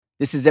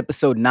This is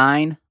episode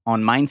 9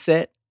 on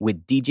Mindset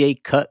with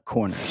DJ Cut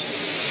Corners.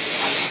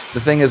 The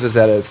thing is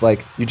that it's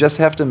like you just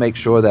have to make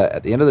sure that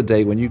at the end of the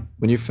day, when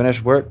you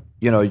finish work,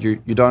 you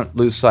don't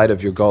lose sight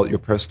of your goal, your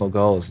personal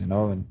goals,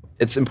 and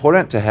it's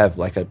important to have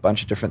like a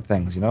bunch of different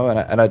things, and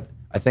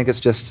I think it's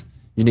just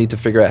you need to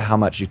figure out how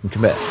much you can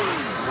commit.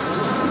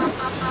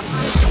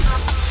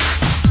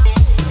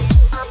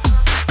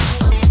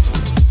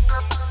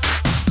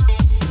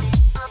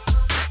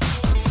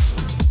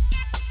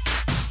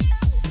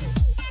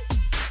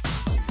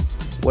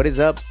 What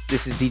is up?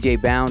 This is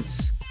DJ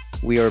Bounce.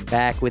 We are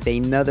back with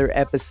another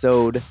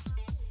episode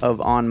of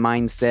On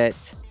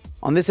Mindset.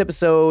 On this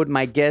episode,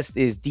 my guest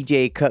is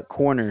DJ Cut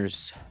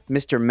Corners,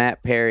 Mr.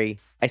 Matt Perry.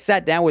 I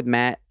sat down with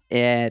Matt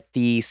at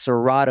the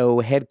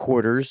Serato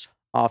headquarters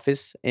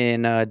office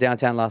in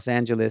downtown Los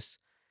Angeles.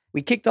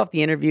 We kicked off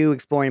the interview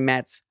exploring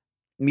Matt's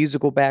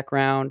musical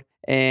background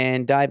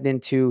and dived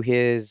into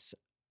his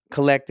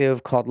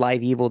collective called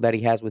Live Evil that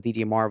he has with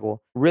DJ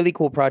Marvel. Really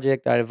cool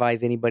project. I'd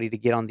advise anybody to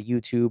get on the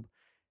YouTube.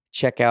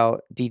 Check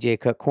out DJ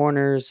Cut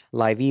Corners,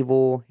 Live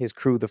Evil, his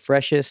crew, The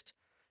Freshest.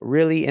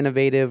 Really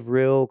innovative,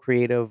 real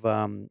creative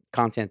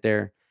content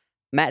there.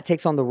 Matt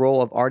takes on the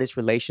role of artist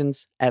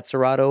relations at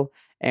Serato,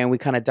 and we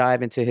kind of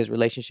dive into his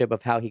relationship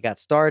of how he got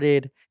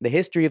started, the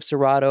history of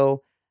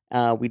Serato.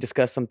 We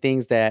discuss some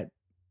things that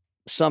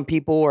some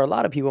people or a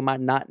lot of people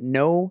might not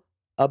know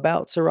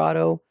about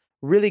Serato.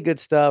 Really good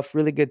stuff,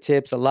 really good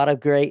tips, a lot of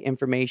great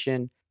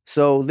information.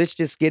 So let's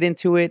just get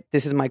into it.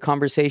 This is my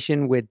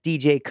conversation with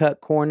DJ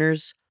Cut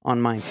Corners on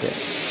Mindset.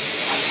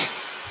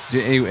 Do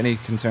you any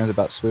concerns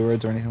about swear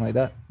words or anything like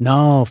that?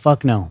 No,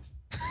 fuck no.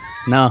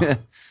 No,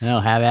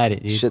 have at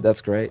it, dude. Shit, that's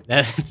great.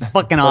 That's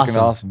fucking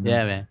awesome. Awesome,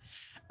 yeah,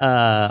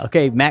 man.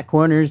 Okay, Matt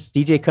Corners,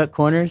 DJ Cut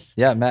Corners.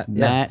 Yeah, Matt.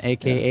 Matt,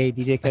 aka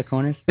DJ Cut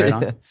Corners. Right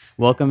on.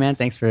 Welcome, man.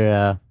 Thanks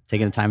for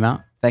taking the time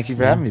out. Thank you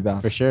for having me,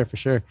 Bounce. For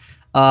sure.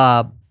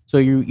 So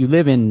you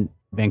live in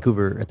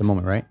Vancouver at the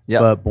moment, right? Yeah.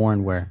 But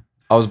born where?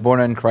 I was born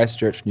in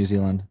Christchurch, New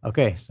Zealand.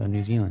 Okay, so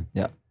New Zealand.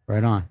 Yeah.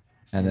 Right on.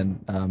 And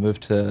then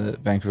moved to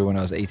Vancouver when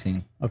I was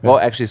 18. Okay. Well,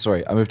 actually,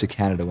 sorry. I moved to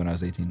Canada when I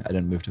was 18. I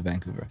didn't move to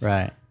Vancouver.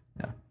 Right.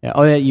 Yeah.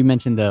 Oh, yeah. You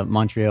mentioned the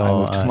Montreal, I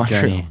moved to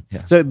Montreal. journey.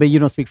 Yeah. So, but you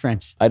don't speak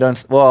French. I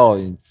don't. Well,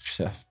 un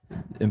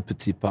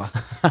petit pas.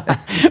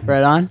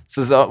 Right on.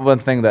 So it's one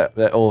thing that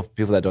all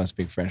people that don't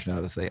speak French know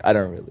how to say. I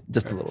don't really.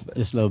 Just a little bit.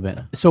 Just a little bit.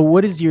 So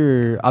what is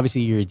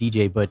obviously you're a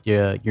DJ, but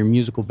your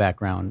musical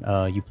background,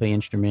 you play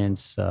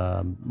instruments.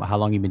 How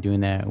long you been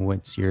doing that?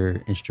 What's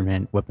your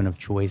instrument, weapon of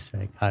choice?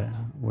 Like,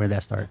 where'd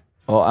that start?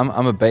 Well,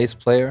 I'm a bass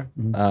player.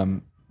 Mm-hmm.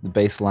 The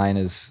bass line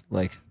is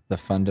like the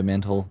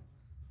fundamental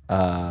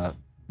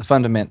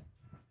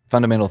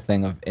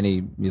thing of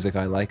any music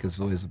I like is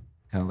always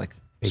kind of like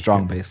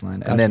strong bass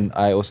line. Gotcha. And then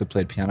I also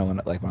played piano when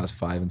I was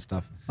 5 and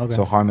stuff. Okay.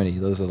 So harmony,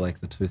 those are like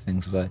the two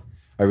things that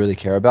I really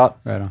care about.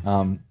 Right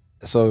on.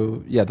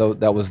 So yeah,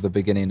 that was the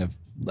beginning of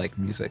like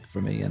music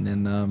for me. And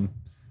then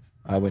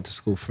I went to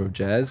school for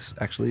jazz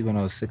actually when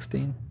I was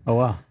 16. Oh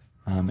wow.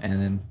 And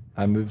then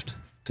I moved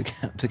to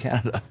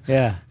Canada.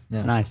 Yeah.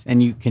 Yeah. Nice.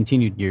 And you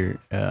continued your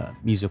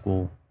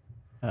musical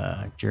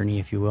journey,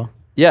 if you will.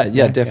 Yeah,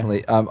 Yeah.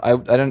 definitely.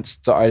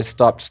 I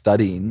stopped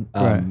studying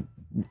Right.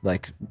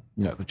 like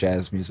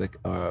jazz music,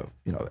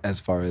 as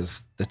far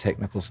as the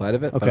technical side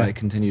of it. But Okay. I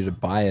continue to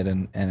buy it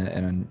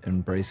and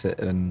embrace it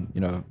and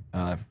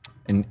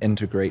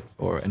integrate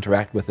or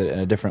interact with it in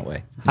a different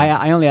way.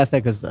 I only ask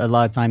that because a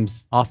lot of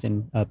times,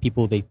 often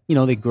people they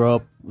grow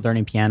up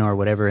learning piano or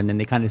whatever, and then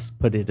they kind of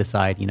put it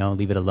aside,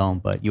 leave it alone.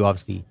 But you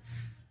obviously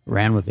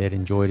ran with it,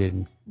 enjoyed it,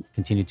 and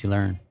continued to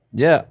learn.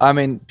 Yeah, I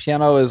mean,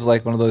 piano is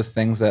like one of those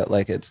things that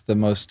like it's the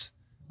most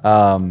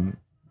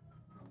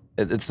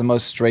it's the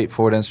most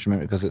straightforward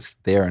instrument because it's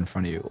there in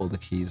front of you. All the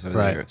keys are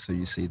Right. there, so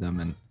you see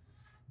them,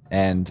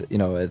 and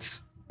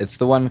it's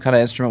the one kind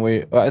of instrument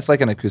where it's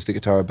like an acoustic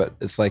guitar, but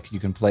it's like you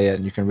can play it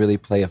and you can really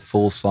play a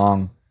full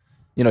song.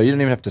 You don't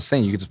even have to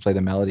sing; you can just play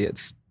the melody. I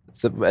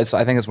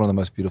think it's one of the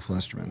most beautiful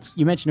instruments.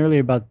 You mentioned earlier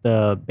about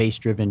the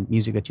bass-driven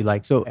music that you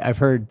like. So I've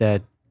heard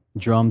that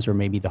drums are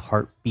maybe the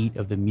heartbeat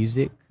of the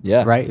music.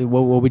 Yeah. Right.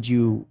 What would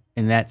you,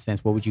 in that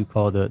sense, what would you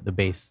call the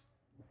bass?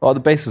 Well, the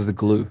bass is the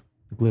glue.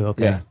 The glue.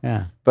 Okay.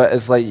 Yeah. But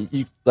it's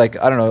like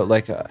I don't know,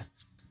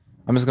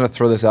 I'm just gonna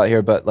throw this out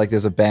here, but like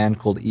there's a band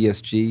called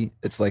ESG.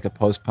 It's like a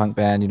post-punk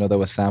band. That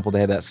was sampled.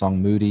 They had that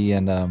song Moody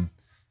and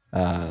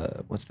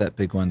what's that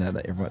big one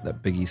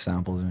that Biggie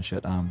samples and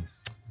shit?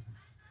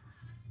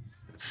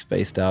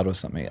 Spaced Out or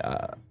something.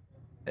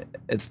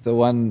 It's the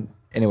one.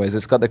 Anyways,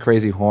 it's got the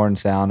crazy horn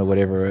sound or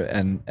whatever,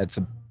 and it's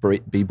a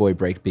b-boy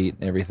breakbeat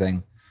and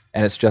everything.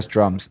 And it's just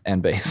drums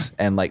and bass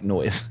and like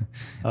noise.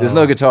 There's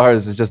no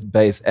guitars, it's just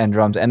bass and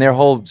drums. And their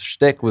whole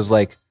shtick was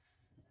like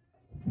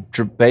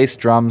bass,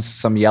 drums,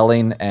 some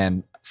yelling,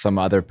 and some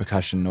other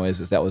percussion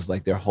noises. That was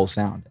like their whole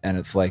sound. And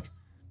it's like,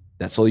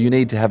 that's all you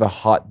need to have a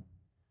hot,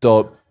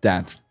 dope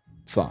dance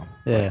song.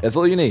 Yeah. That's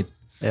all you need.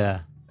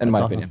 Yeah. in my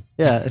awesome. opinion.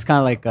 Yeah, it's kind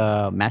of like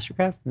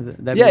Mastercraft.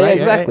 That Yeah,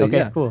 exactly. Okay,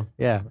 Yeah. cool.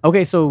 Yeah.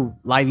 Okay, so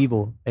Live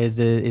Evil is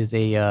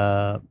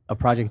a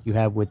project you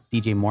have with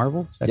DJ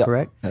Marvel. Is that Yep.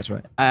 correct? That's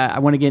right. I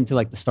want to get into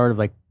like the start of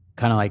like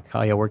kind of like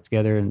how y'all work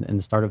together and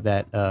the start of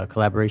that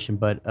collaboration.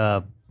 But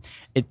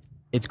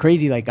it's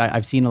crazy. Like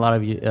I've seen a lot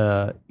of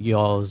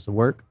y'all's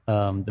work,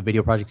 the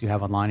video projects you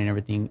have online and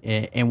everything.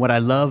 And what I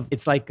love,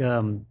 it's like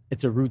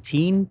it's a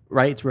routine,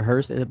 right? It's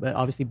rehearsed,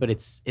 obviously, but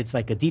it's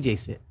like a DJ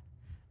set.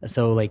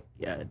 So like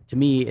to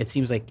me, it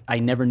seems like I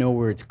never know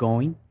where it's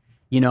going,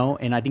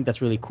 and I think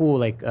that's really cool.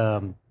 Like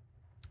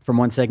from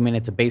one segment,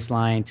 it's a bass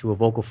line to a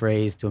vocal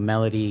phrase to a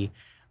melody.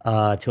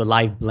 To a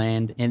live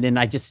blend, and then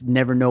I just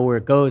never know where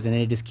it goes, and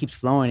then it just keeps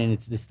flowing, and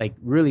it's just like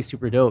really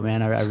super dope,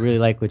 man. I really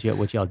like what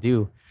y'all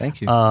do. Thank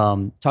you.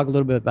 Talk a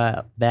little bit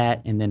about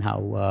that, and then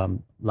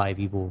how Live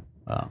Evil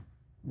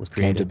was Came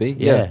created. to be.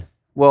 Yeah.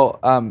 Well,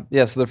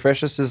 so the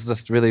freshest is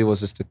just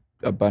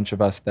a bunch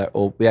of us that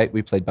all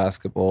we played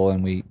basketball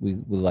and we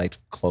liked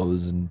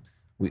clothes, and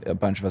a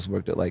bunch of us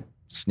worked at like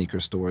sneaker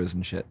stores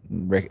and shit,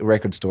 and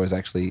record stores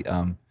actually.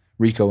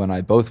 Rico and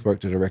I both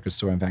worked at a record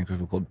store in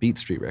Vancouver called Beat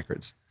Street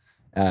Records.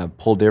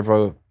 Paul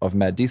Devereaux of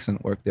Mad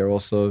Decent worked there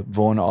also.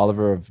 Vaughan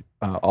Oliver of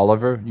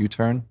Oliver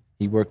U-Turn,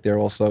 he worked there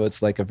also.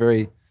 It's like a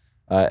very,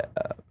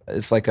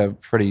 it's like a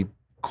pretty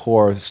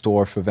core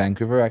store for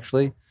Vancouver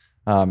actually.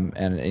 And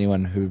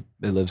anyone who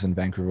lives in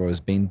Vancouver or has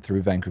been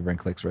through Vancouver and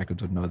collects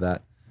records would know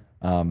that.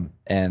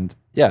 And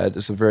yeah,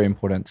 it's a very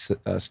important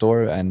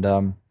store.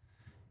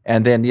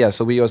 And then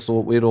so we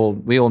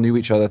all knew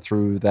each other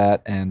through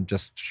that and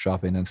just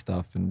shopping and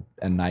stuff and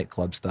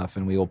nightclub stuff,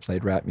 and we all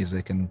played rap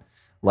music and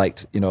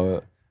liked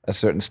a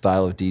certain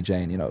style of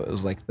DJing. It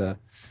was like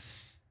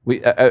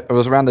it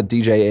was around the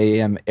DJ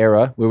AM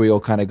era where we all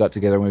kind of got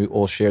together and we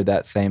all shared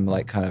that same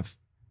like kind of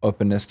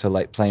openness to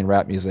like playing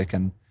rap music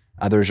and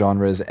other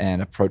genres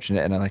and approaching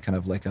it in a kind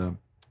of like a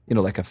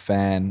like a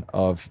fan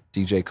of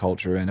DJ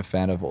culture and a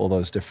fan of all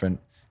those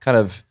different kind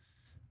of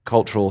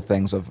cultural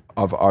things of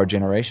our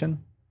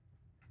generation.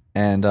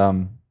 And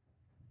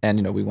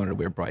we wanted to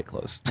wear bright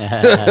clothes.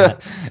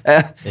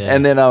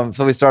 And then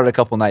so we started a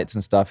couple nights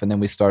and stuff, and then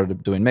we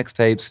started doing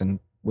mixtapes, and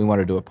we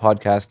wanted to do a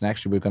podcast, and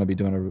actually we're going to be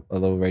doing a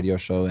little radio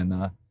show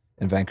in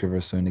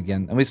Vancouver soon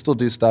again. And we still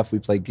do stuff. We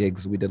play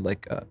gigs. We did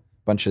like a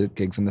bunch of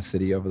gigs in the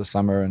city over the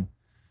summer,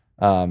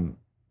 and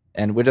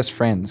we're just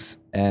friends.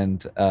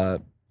 And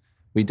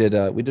we did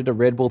a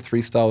Red Bull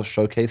 3-style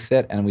showcase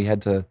set, and we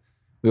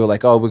were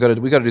like, oh, we got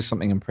to do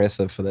something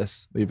impressive for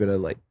this. We better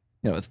like,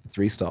 it's the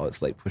 3-style.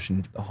 It's like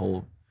pushing the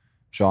whole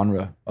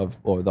genre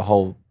or the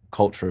whole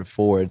culture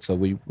forward. So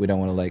we don't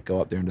want to like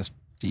go up there and just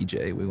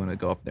DJ. We want to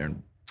go up there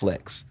and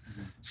flex.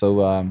 Mm-hmm.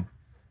 So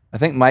I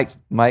think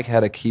Mike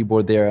had a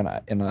keyboard there,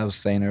 and I was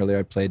saying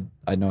earlier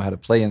I know how to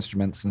play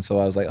instruments, and so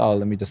I was like, oh,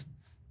 let me just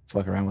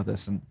fuck around with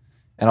this, and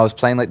I was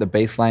playing like the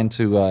bass line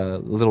to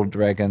Little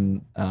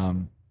Dragon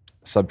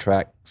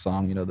Subtrack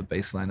song, the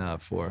bass line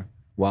for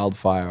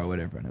Wildfire or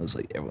whatever, and it was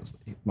like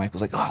Mike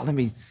was like, oh,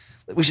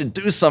 we should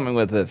do something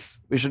with this.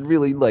 We should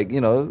really like,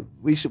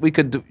 we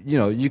could do,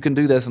 you can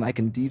do this and I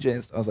can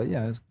DJ. I was like,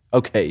 yeah,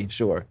 okay,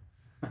 sure.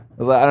 I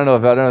was like, I don't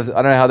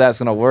know how that's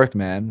gonna work,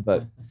 man.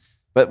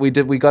 But we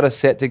got a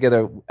set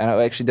together, and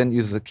I actually didn't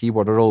use the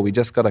keyboard at all. We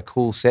just got a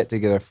cool set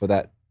together for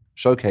that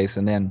showcase,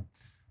 and then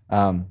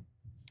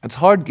it's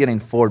hard getting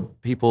 4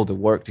 people to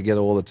work together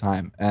all the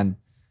time, and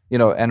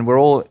and we're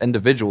all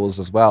individuals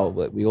as well.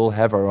 But we all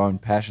have our own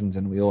passions,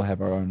 and we all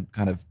have our own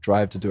kind of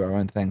drive to do our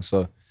own thing.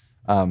 So.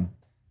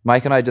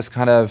 Mike and I just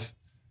kind of,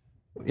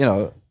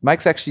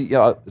 Mike's actually,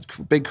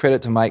 big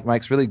credit to Mike.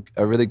 Mike's really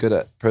good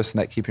at person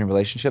at keeping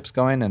relationships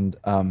going, and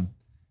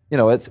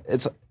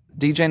it's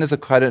DJing is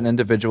quite an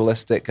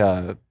individualistic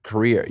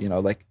career.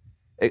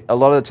 A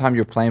lot of the time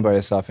you're playing by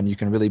yourself, and you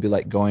can really be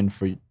like going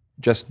for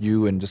just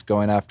you and just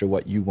going after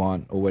what you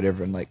want or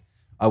whatever. And like,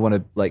 I want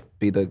to like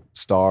be the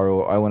star,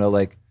 or I want to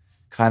like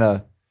kind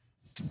of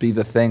be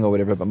the thing or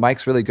whatever. But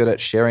Mike's really good at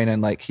sharing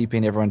and like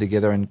keeping everyone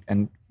together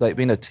and like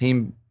being a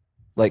team,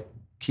 like.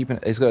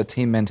 He's got a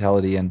team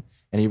mentality, and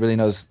he really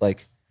knows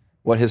like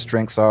what his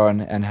strengths are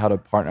and how to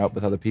partner up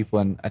with other people.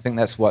 And I think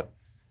that's what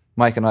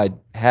Mike and I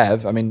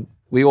have. I mean,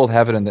 we all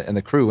have it in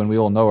the crew, and we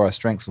all know our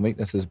strengths and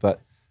weaknesses.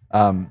 But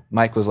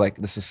Mike was like,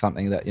 this is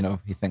something that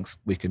he thinks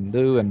we can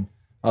do, and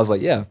I was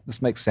like, yeah,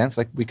 this makes sense.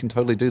 Like we can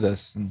totally do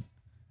this. And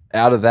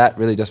out of that,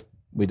 really,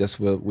 we just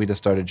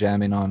started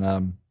jamming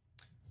on.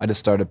 I just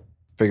started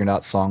figuring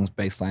out songs,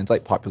 bass lines,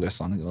 like popular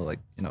songs,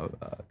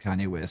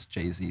 Kanye West,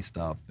 Jay-Z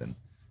stuff, and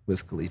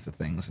Wiz Khalifa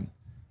things,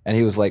 and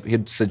he was like,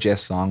 he'd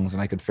suggest songs,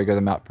 and I could figure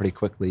them out pretty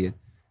quickly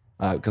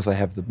because I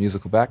have the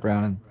musical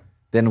background. And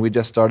then we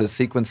just started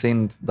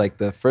sequencing like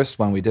the first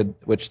one we did,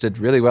 which did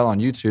really well on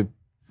YouTube,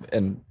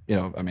 and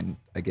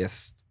I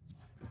guess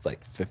it's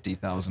like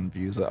 50,000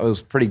 views. It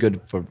was pretty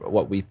good for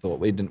what we thought.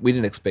 We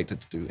didn't expect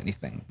it to do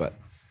anything, but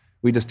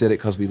we just did it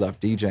because we love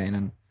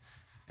DJing,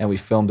 and we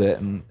filmed it,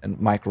 and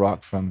Mike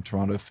Rock from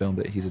Toronto filmed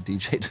it. He's a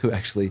DJ too,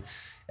 actually.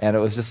 And it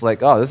was just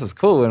like, oh, this is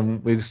cool.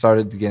 And we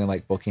started getting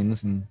like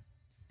bookings, and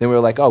then we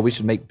were like, oh, we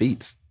should make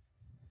beats.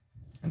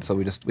 And so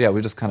we just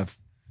kind of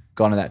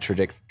gone in that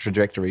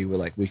trajectory where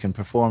like we can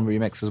perform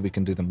remixes, we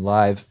can do them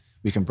live,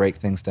 we can break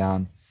things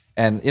down,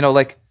 and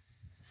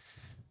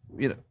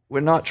we're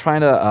not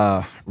trying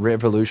to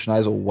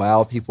revolutionize or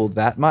wow people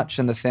that much,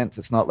 in the sense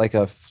it's not like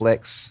a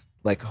flex,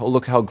 like, oh,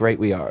 look how great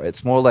we are.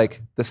 It's more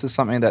like, this is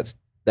something that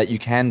you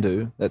can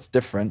do, that's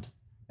different,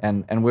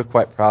 and we're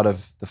quite proud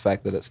of the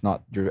fact that it's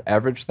not your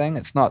average thing.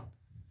 It's not,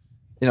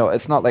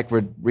 it's not like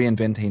we're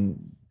reinventing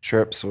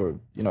chirps or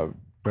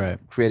Right.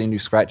 creating new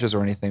scratches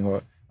or anything,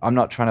 or I'm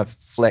not trying to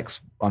flex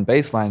on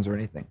bass lines or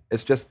anything.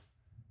 It's just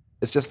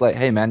like,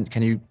 hey man,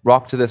 can you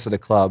rock to this at a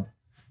club,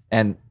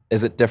 and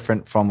is it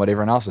different from what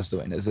everyone else is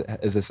doing? Is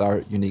this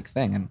our unique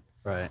thing? And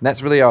Right.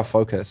 that's really our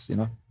focus,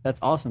 That's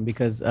awesome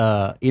because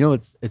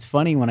it's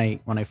funny when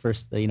I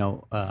first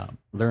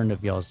learned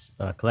of y'all's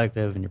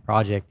collective and your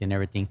project and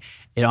everything.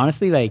 It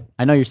honestly, like,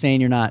 I know you're saying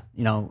you're not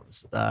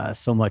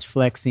so much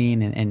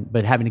flexing and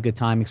but having a good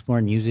time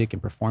exploring music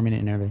and performing it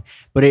and everything.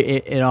 But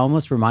it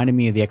almost reminded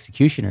me of the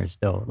Executioners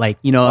though. Like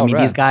I Oh, mean,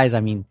 these right. guys. I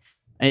mean,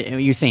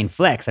 you're saying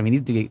flex. I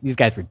mean, these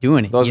guys were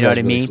doing it. Those You know guys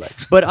what I really mean?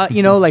 flex. But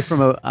like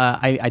from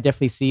I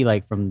definitely see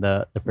like from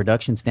the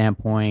production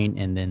standpoint,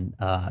 and then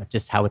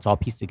just how it's all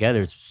pieced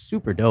together. It's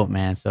super dope,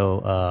 man.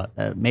 So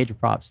major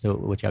props to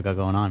what y'all got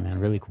going on, man.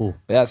 Really cool.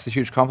 Yeah, it's a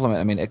huge compliment.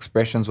 I mean,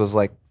 Expressions was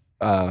like,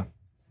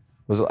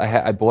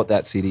 I bought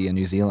that CD in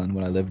New Zealand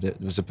when I lived it.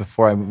 It was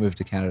before I moved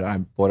to Canada. I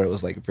bought it. It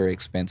was like very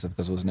expensive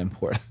because it was an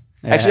import.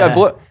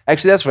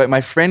 Actually, that's right.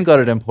 My friend got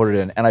it imported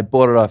in, and I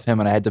bought it off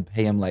him, and I had to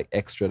pay him like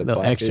extra to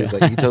Little buy it. extra. He was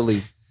like, he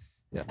totally.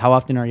 How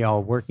often are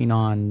y'all working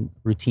on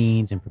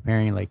routines and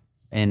preparing, like,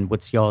 and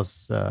what's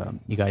y'all's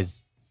you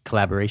guys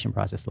collaboration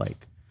process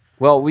like?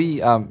 Well,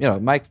 we,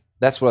 Mike.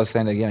 That's what I was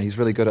saying again. He's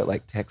really good at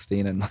like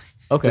texting and like,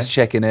 Okay. just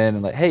checking in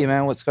and like, hey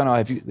man, what's going on?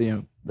 Have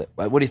you,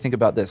 what do you think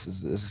about this?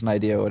 Is this an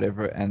idea or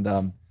whatever?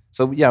 And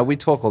so yeah, we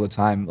talk all the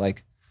time.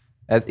 Like,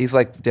 as he's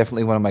like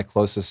definitely one of my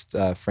closest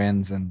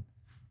friends, and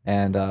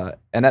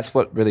that's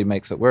what really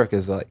makes it work.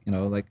 Is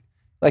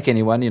like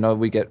anyone,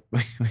 we get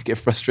we get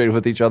frustrated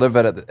with each other,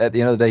 but at the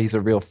end of the day, he's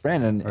a real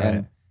friend, and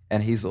Right.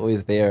 and he's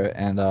always there,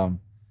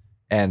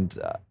 and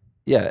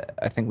yeah,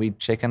 I think we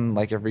check in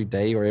like every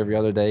day or every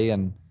other day,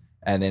 and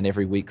then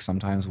every week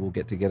sometimes we'll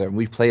get together, and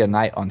we play a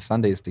night on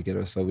Sundays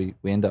together, so we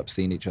end up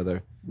seeing each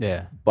other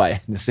Yeah.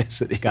 by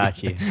necessity.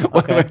 Got you.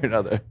 One Okay. way or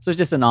another. So it's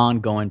just an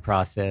ongoing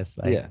process,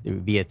 like Yeah.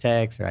 via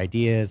text or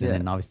ideas, and Yeah.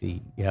 then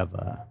obviously you have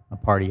a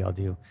party y'all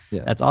do.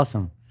 Yeah. That's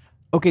awesome.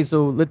 Okay,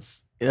 so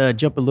let's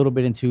jump a little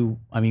bit into.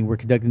 I mean, we're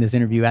conducting this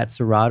interview at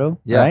Serato,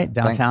 Yeah, right,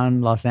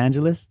 downtown Los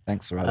Angeles.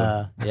 Thanks,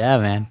 Serato. Yeah,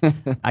 man.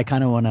 I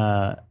kind of want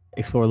to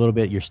explore a little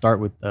bit your start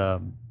with,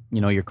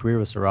 your career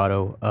with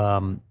Serato.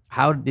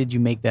 How did you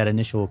make that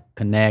initial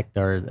connect,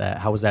 or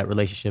how was that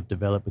relationship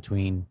developed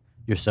between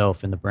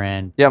yourself and the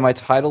brand? Yeah, my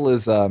title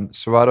is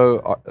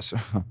Serato.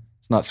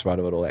 It's not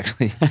Serato at all,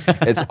 actually.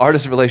 It's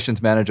Artist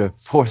Relations Manager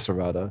for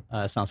Serato.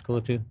 Sounds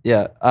cool too.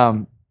 Yeah.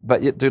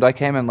 But yeah, dude, I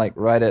came in like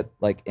right at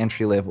like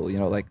entry level,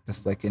 like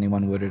just like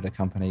anyone would at a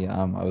company.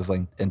 I was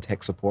like in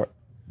tech support.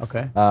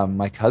 Okay.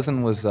 My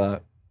cousin was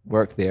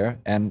worked there,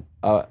 and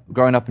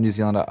growing up in New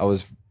Zealand,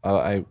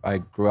 I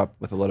grew up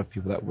with a lot of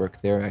people that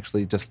work there,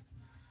 actually, just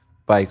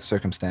by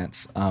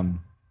circumstance.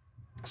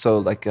 So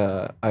like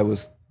I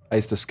used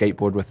to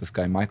skateboard with this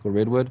guy Michael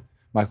Redwood.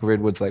 Michael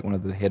Redwood's like one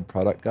of the head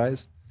product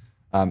guys,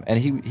 and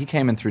he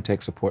came in through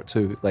tech support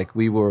too. Like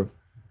we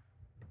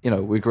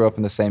grew up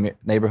in the same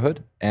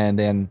neighborhood, and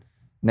then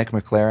Nick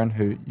McLaren,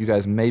 who you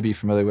guys may be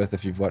familiar with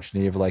if you've watched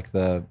any of like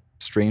the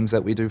streams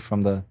that we do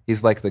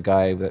he's like the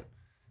guy that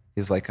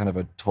he's like kind of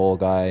a tall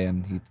guy,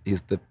 and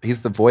he's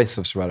the voice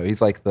of Serato.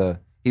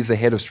 He's the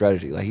head of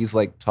strategy. Like he's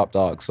like top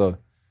dog. So,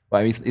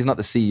 well, I mean, he's not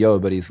the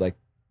CEO, but he's like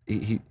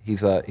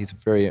he's a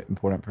very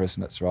important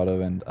person at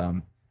Serato,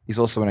 and he's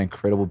also an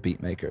incredible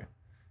beat maker.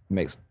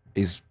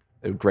 He's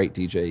a great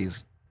DJ.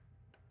 He's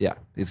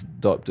a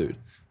dope dude.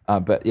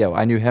 But yeah,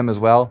 I knew him as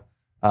well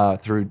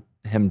through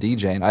him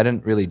DJing. I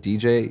didn't really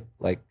DJ.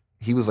 Like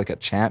he was like a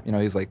champ.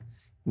 He's like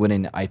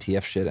winning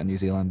ITF shit in New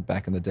Zealand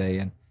back in the day,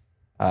 and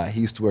he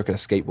used to work at a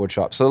skateboard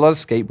shop. So a lot of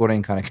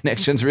skateboarding kind of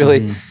connections,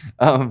 really.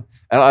 Mm-hmm.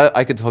 And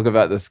I could talk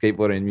about the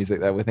skateboarding music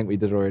that I think we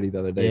did already the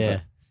other day. Yeah.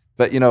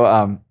 But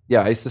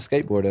I used to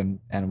skateboard,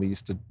 and we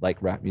used to like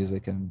rap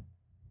music and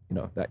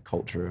that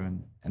culture.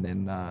 And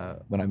then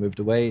when I moved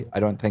away, I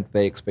don't think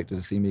they expected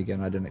to see me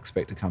again. I didn't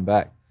expect to come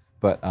back.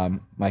 But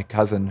my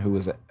cousin, who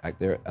was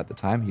there at the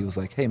time, he was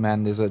like, "Hey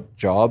man, there's a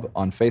job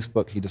on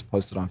Facebook." He just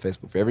posted on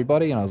Facebook for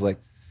everybody, and I was like,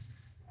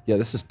 "Yeah,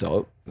 this is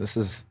dope. This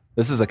is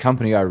a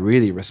company I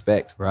really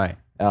respect." Right.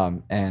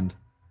 And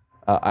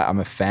I'm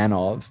a fan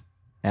of,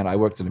 and I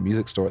worked at a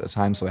music store at the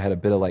time, so I had a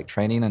bit of like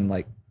training, and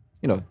like,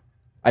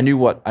 I knew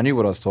what I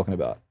was talking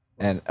about,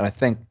 and I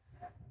think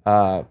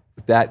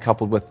that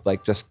coupled with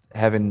like just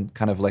having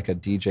kind of like a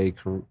DJ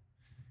career,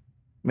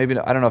 maybe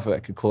I don't know if I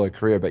could call it a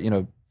career, but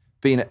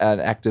being an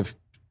active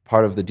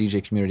part of the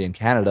DJ community in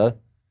Canada,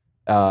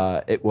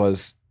 it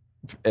was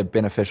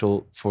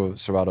beneficial for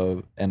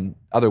Serato in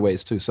other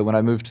ways too. So when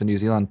I moved to New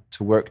Zealand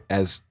to work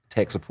as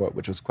tech support,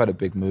 which was quite a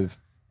big move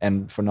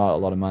and for not a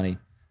lot of money.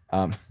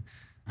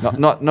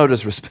 Not no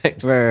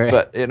disrespect, Right.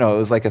 but it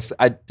was like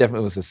I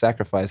definitely was a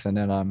sacrifice. And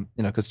then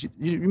because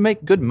you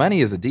make good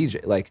money as a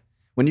DJ. Like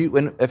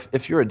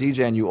if you're a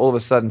DJ and you all of a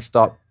sudden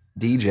stop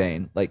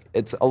DJing, like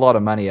it's a lot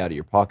of money out of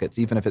your pockets,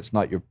 even if it's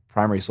not your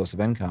primary source of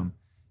income.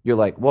 You're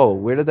like, whoa,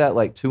 where did that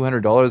like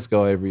 $200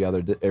 go every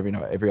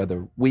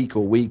other week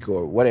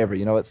or whatever?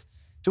 It's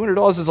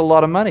 $200 is a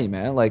lot of money,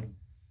 man. Like,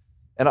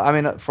 and I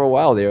mean, for a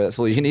while there, that's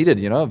all you needed,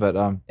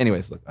 But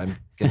anyways, look, I'm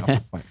getting off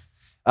the point.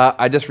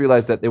 I just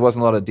realized that there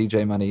wasn't a lot of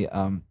DJ money,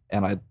 and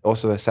I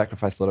also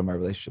sacrificed a lot of my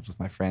relationships with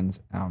my friends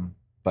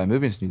by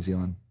moving to New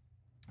Zealand.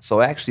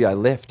 So actually, I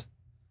left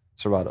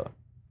Serato.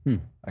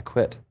 I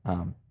quit,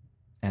 and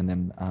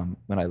then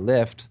when I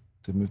left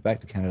to move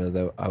back to Canada,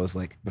 though, I was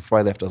like, before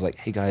I left, I was like,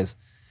 hey guys,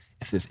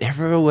 if there's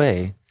ever a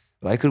way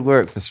that I could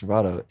work for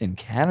Serato in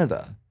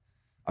Canada,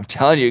 I'm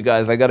telling you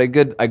guys, I got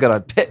a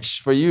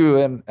pitch for you,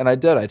 and I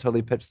did. I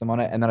totally pitched them on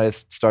it, and then I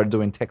started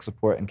doing tech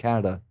support in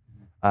Canada,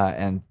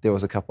 and there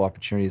was a couple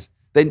opportunities.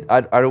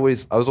 I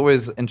was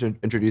always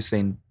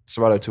introducing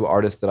Serato to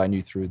artists that I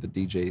knew through the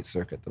DJ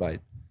circuit that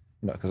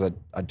because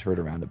I'd toured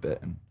around a bit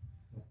and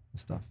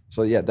stuff.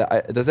 So yeah,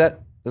 does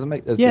that kind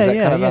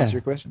of answer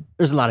your question?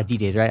 There's a lot of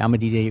DJs, right? I'm a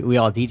DJ. We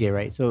all DJ,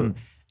 right? So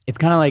it's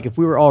kind of like if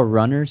we were all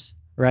runners,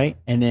 right?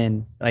 And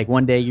then like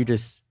one day you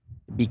just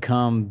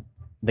become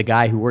the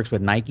guy who works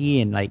with Nike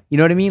and like, you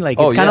know what I mean? Like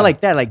it's kind of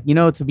like that, like,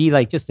 to be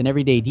like just an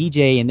everyday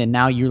DJ. And then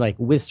now you're like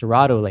with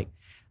Serato. Like,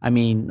 I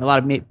mean, a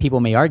lot of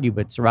people may argue,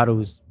 but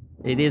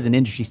it is an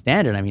industry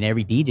standard. I mean,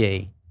 every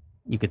DJ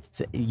you could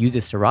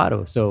uses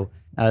Serato. So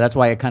that's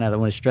why I kind of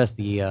want to stress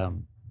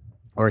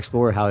or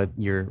explore how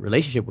your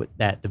relationship with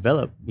that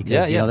developed,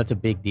 because that's a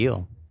big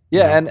deal.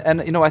 Yeah,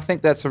 and I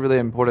think that's a really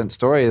important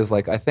story. Is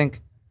like I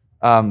think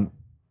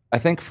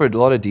for a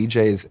lot of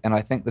DJs, and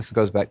I think this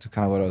goes back to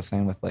kind of what I was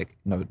saying with like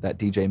that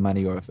DJ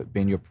money, or if it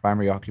being your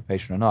primary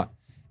occupation or not.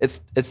 It's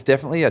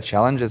definitely a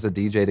challenge as a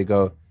DJ to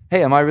go,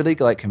 hey, am I really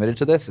like committed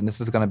to this, and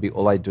this is going to be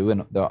all I do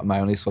and my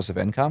only source of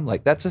income?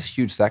 Like that's a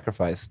huge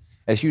sacrifice,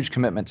 a huge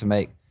commitment to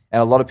make,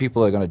 and a lot of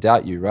people are going to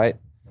doubt you, right?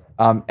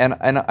 And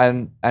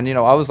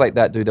I was like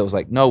that dude that was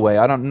like, no way,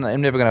 I'm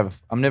never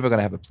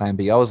gonna have a plan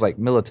B. I was like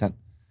militant,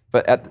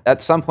 but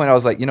at some point I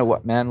was like, you know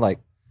what, man, like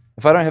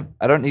if I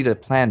don't need a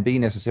plan B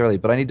necessarily,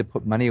 but I need to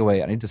put money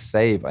away. I need to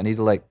save. I need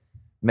to like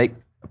make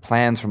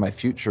plans for my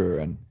future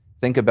and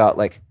think about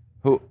like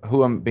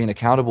who I'm being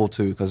accountable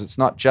to, because it's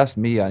not just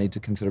me. I need to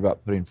consider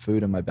about putting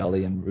food in my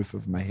belly and roof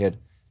over my head.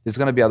 There's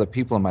going to be other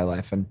people in my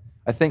life, and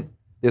I think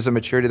there's a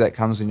maturity that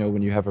comes,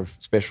 when you have a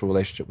special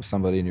relationship with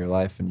somebody in your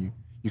life, and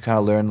you kind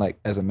of learn like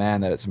as a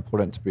man that it's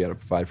important to be able to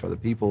provide for other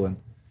people,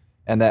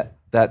 and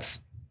that's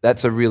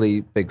a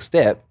really big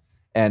step.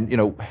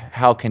 And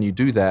how can you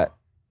do that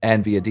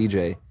and be a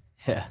DJ?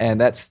 Yeah. And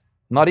that's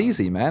not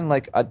easy, man.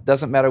 Like it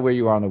doesn't matter where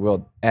you are in the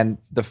world, and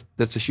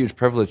that's a huge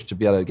privilege to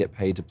be able to get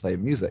paid to play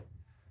music.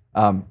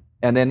 And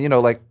then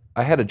like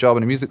I had a job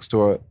in a music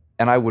store,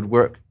 and I would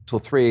work till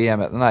 3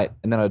 a.m. at the night,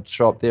 and then I'd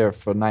show up there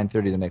for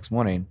 9:30 the next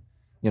morning,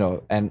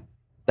 and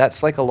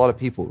that's like a lot of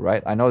people,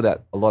 right? I know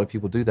that a lot of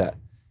people do that.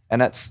 And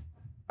that's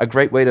a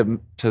great way to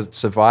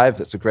survive.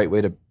 That's a great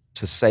way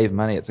to save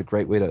money. It's a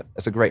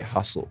great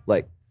hustle.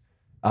 Like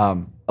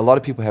a lot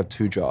of people have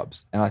 2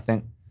 jobs, and I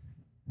think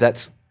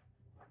that's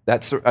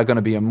going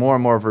to be more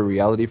and more of a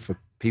reality for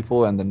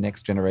people and the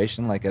next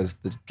generation. Like as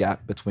the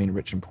gap between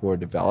rich and poor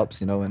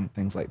develops, and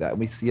things like that. And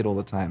we see it all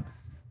the time.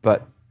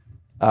 But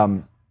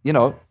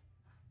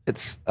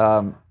it's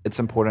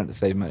important to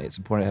save money. It's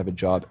important to have a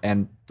job,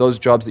 and those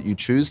jobs that you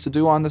choose to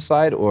do on the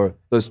side, or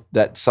those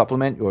that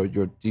supplement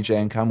your DJ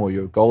income or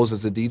your goals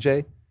as a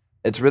DJ,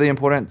 it's really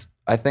important,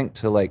 I think,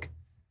 to like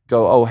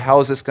go, oh, how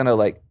is this gonna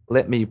like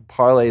let me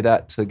parlay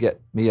that to get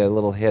me a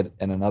little hit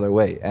in another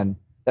way? And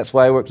that's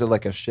why I worked at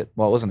like it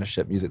wasn't a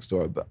shit music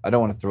store, but I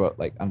don't want to throw it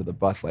like under the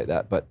bus like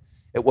that, but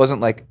it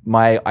wasn't like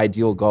my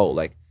ideal goal.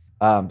 Like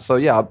so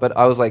yeah, but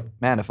I was like,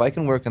 man, if I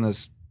can work in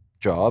this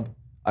job,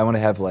 I want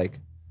to have like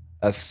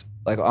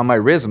like on my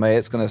resume,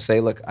 it's going to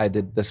say, look, I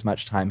did this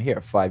much time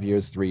here, 5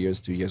 years, 3 years,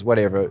 2 years,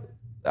 whatever.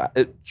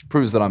 It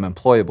proves that I'm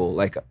employable,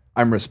 like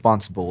I'm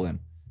responsible, and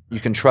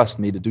you can trust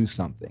me to do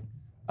something.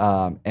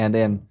 And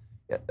then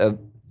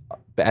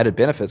added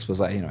benefits was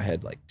I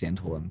had like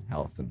dental and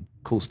health and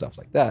cool stuff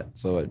like that.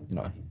 So it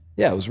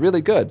was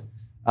really good.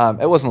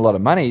 It wasn't a lot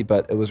of money,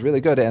 but it was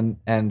really good. And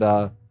when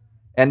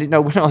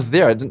I was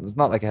there, it's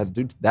not like I had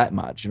to do that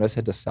much. I just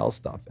had to sell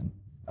stuff, and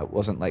it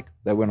wasn't like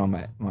that went on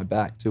my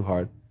back too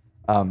hard.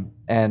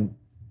 And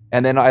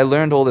then I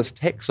learned all this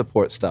tech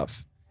support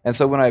stuff. And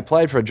so when I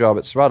applied for a job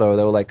at Serato,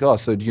 they were like, oh,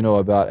 so do you know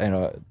about,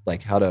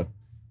 like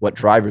what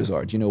drivers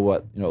are? Do you know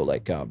what,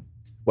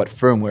 what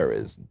firmware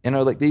is?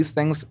 Like these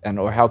things,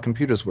 or how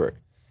computers work.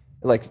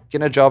 Like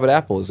getting a job at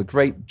Apple is a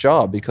great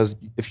job, because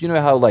if you know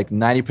how like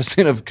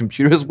 90% of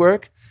computers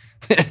work,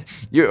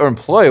 you're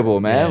employable,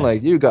 man. Yeah.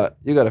 Like you got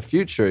a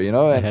future,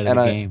 Ahead of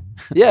the game.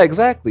 Yeah,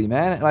 exactly,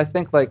 man. And I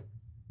think like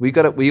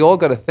we all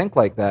got to think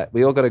like that.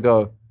 We all got to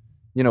go,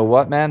 you know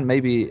what, man,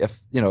 maybe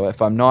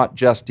if I'm not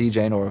just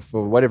DJing, or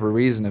for whatever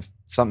reason, if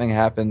something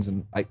happens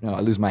and I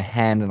lose my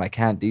hand and I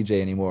can't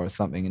DJ anymore or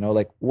something,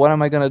 like what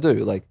am I gonna do?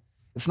 Like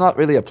it's not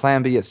really a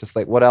plan B. It's just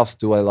like what else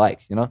do I like?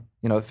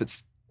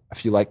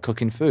 If you like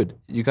cooking food,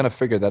 you're gonna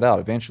figure that out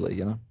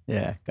eventually.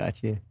 Yeah,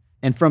 got you.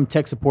 And from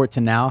tech support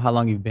to now, how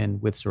long you've been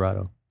with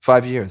Serato?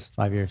 5 years.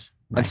 5 years.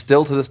 And Nice.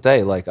 still to this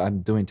day, like I'm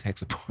doing tech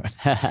support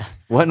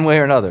one way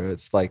or another.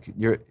 It's like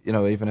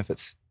even if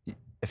it's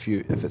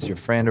your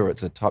friend or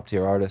it's a top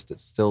tier artist,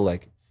 it's still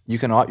like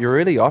you're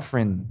really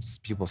offering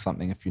people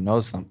something if you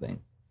know something.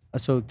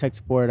 So tech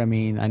support, I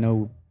mean, I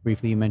know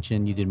briefly you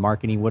mentioned you did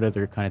marketing. What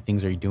other kind of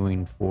things are you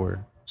doing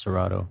for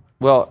Serato?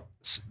 Well,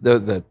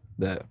 the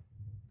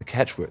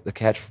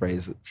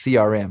catchphrase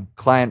CRM,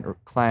 client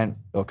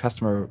or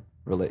customer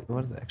relate.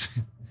 What is it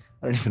actually?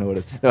 I don't even know what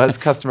it is. No, it's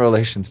customer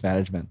relations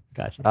management.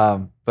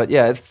 Gotcha. But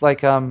yeah, it's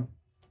like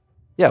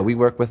we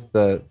work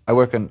I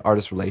work in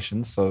artist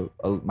relations, so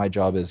my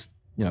job is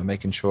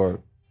making sure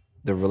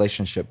the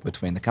relationship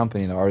between the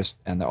company and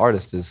the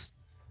artist is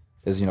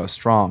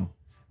strong,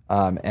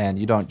 and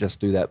you don't just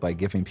do that by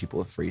giving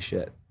people free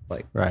shit.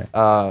 Like Right.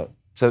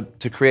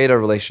 To create a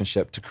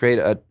relationship, to create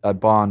a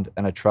bond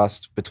and a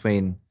trust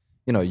between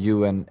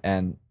you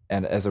and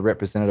as a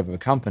representative of a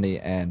company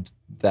and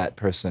that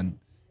person,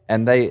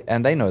 and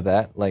they know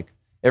that. Like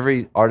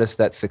every artist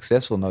that's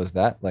successful knows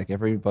that. Like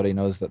everybody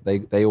knows that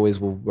they always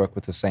will work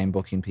with the same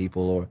booking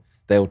people, or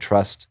they'll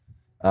trust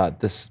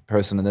this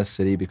person in this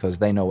city because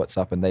they know what's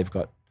up and they've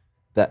got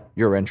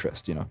your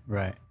interest.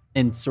 Right.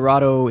 And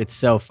Serato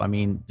itself, I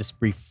mean, just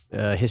brief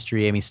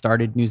history. I mean,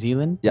 started New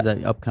Zealand, Yeah.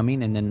 the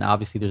upcoming, and then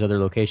obviously there's other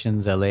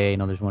locations, LA. I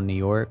know there's one in New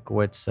York.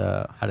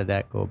 How did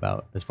that go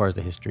about as far as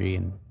the history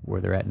and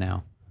where they're at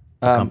now?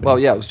 The company? Well,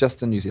 yeah, it was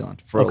just in New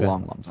Zealand for Okay. a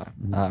long, long time,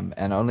 Mhm.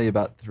 and only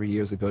about 3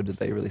 years ago did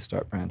they really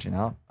start branching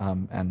out.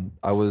 And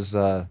it was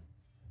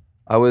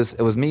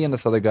me and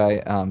this other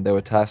guy. They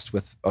were tasked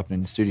with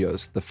opening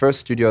studios. The first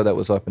studio that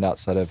was opened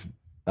outside of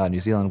New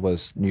Zealand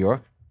was New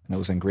York, and it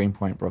was in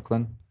Greenpoint,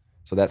 Brooklyn.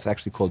 So that's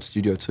actually called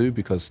Studio 2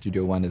 because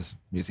Studio 1 is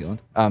New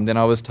Zealand. Then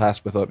I was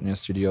tasked with opening a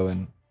studio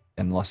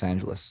in Los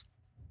Angeles.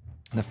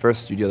 And the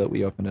first studio that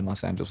we opened in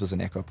Los Angeles was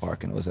in Echo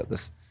Park, and it was at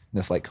this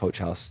like coach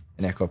house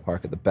in Echo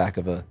Park at the back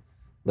of a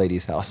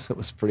lady's house. It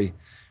was pretty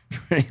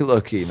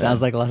low key, man.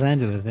 Sounds like Los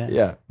Angeles, yeah.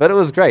 Yeah, but it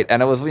was great,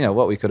 and it was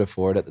what we could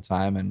afford at the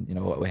time, and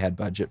what we had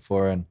budget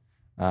for, and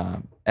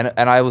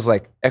I was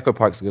like, Echo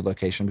Park's a good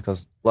location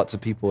because lots of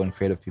people and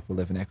creative people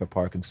live in Echo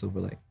Park and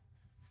Silver Lake.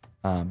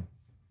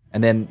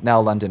 And then now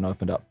London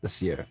opened up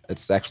this year.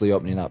 It's actually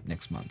opening up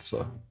next month.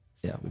 So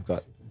yeah,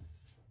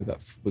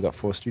 we got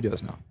 4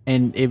 studios now.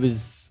 And it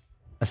was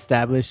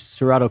established.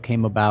 Serato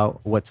came about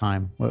what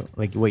time?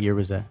 What year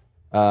was that?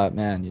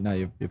 Man,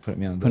 you're putting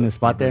me on Putting the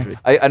spot there?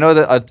 I know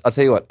that. I'll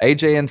tell you what.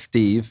 AJ and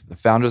Steve, the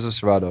founders of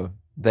Serato,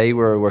 they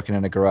were working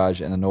in a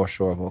garage in the North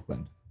Shore of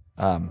Auckland,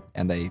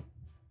 and they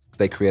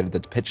created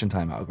the Pitch and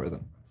Time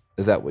algorithm.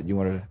 Is that what you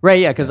wanted to?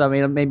 Right, yeah, because I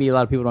mean, maybe a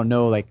lot of people don't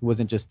know, like, it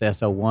wasn't just the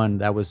SL1.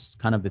 That was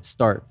kind of its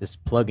start, this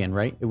plugin,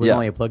 right? It was Yeah.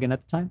 only a plugin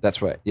at the time?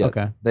 That's right. Yeah.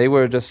 Okay. They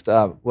were just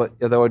they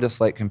were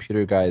just like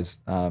computer guys.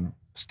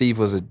 Steve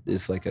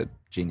is like a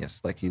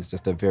genius. Like he's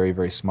just a very,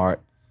 very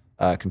smart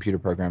computer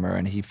programmer,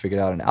 and he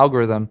figured out an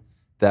algorithm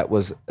that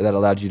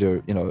allowed you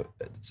to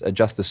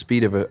adjust the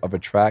speed of a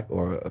track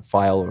or a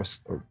file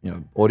or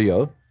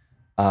audio,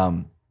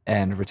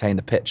 and retain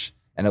the pitch.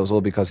 And it was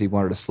all because he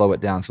wanted to slow it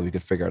down so we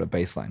could figure out a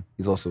bass line.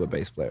 He's also a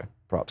bass player.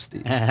 Props,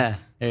 Steve. There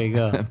you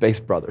go.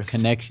 Bass brothers.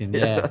 Connection,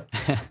 yeah.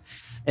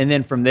 And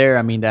then from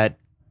there,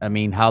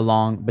 how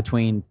long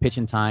between Pitch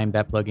and Time,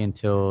 that plugin,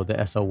 till the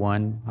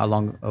SL1? How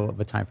long of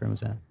a time frame was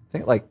that?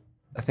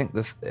 I think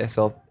this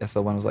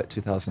SL1 was like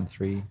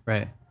 2003.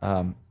 Right.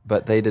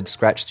 But they did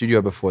Scratch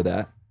Studio before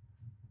that.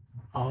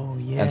 Oh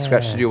yeah. And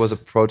Scratch Studio was a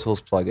Pro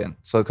Tools plugin.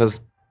 So because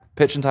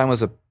Pitch and Time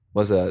was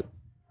a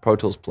Pro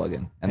Tools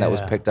plugin, and that was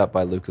Yeah. picked up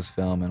by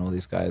Lucasfilm and all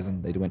these guys,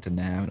 and they went to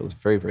NAMM, and it was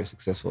very, very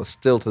successful.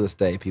 Still to this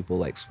day, people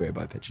like swear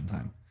by Pitch and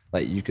Time.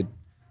 Like you could,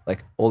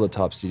 like all the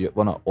top studio,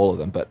 well, not all of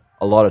them, but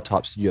a lot of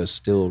top studios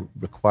still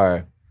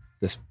require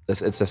this.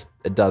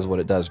 It does what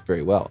it does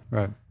very well.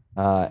 Right.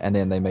 And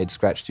then they made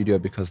Scratch Studio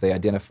because they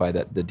identified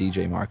that the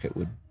DJ market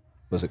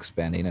was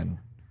expanding,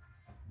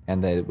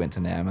 and they went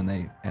to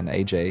NAMM, and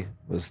AJ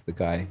was the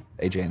guy.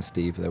 AJ and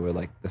Steve, they were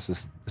like, this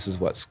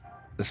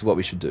is what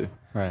we should do.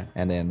 Right.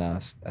 And then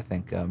I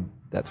think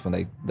that's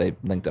when they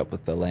linked up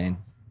with Elaine,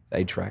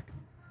 A-Track,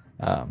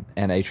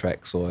 and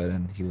A-Track saw it,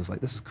 and he was like,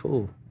 this is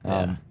cool.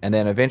 Yeah. And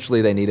then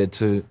eventually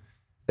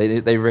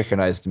they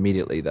recognized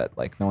immediately that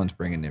like no one's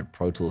bringing their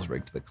Pro Tools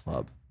rig to the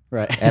club.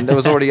 Right. And there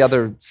was already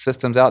other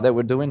systems out that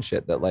were doing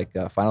shit that like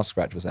Final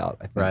Scratch was out,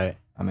 I think. Right.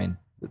 I mean,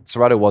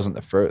 Serato wasn't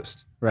the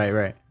first.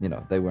 Right.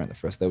 They weren't the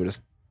first.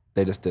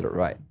 They just did it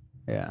right.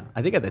 Yeah.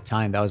 I think at the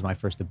time that was my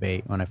first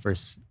debate when I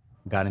first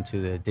got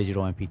into the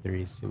digital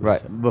MP3s. It was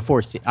Right.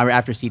 Before,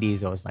 after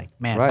CDs, I was like,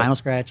 man, Right. Final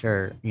Scratch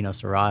or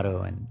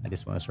Serato, and I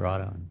just went with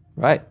Serato and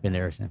Right. been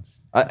there ever since.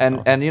 And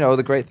awesome.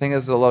 the great thing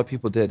is a lot of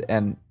people did,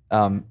 and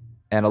a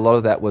lot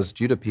of that was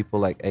due to people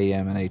like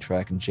AM and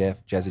A-Track and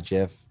Jeff, Jazzy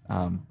Jeff,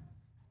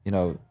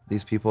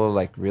 these people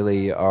like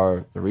really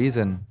are the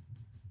reason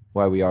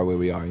why we are where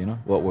we are.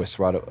 What where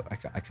Serato,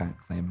 I can't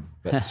claim,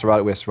 but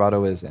Serato where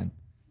Serato is, and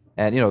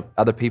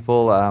other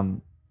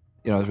people,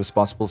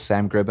 responsible.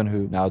 Sam Gribben,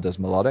 who now does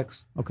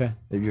Melodics. Okay.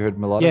 Have you heard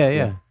Melodics?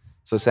 Yeah.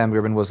 So Sam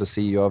Gribben was the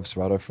CEO of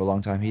Serato for a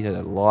long time. He had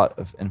a lot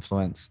of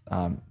influence.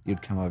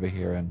 You'd come over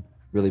here and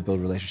really build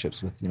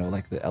relationships with,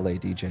 like the LA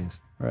DJs.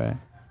 Right.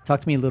 Talk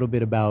to me a little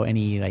bit about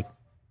any like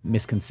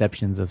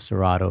misconceptions of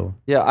Serato.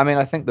 Yeah, I mean,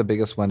 I think the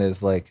biggest one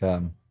is like,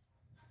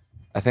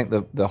 I think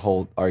the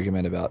whole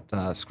argument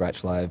about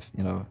Scratch Live,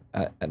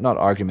 not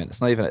argument.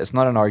 It's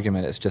not an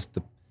argument. It's just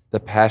the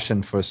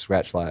passion for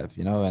Scratch Live,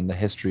 and the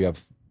history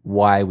of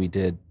why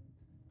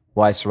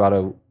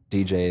Serato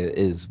DJ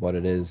is what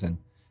it is, and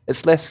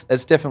it's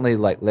definitely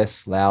like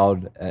less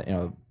loud,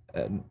 and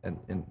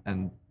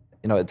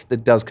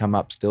it does come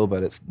up still,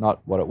 but it's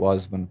not what it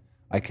was when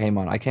I came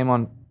on. I came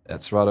on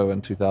at Serato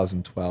in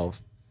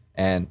 2012,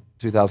 and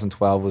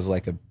 2012 was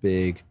like a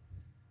big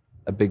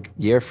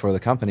year for the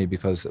company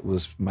because it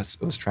was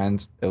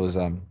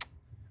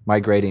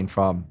migrating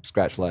from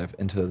Scratch Live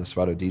into the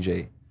Serato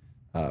DJ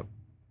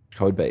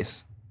code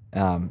base,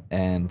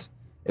 and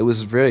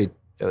it's a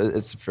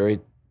very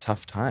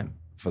tough time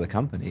for the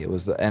company. It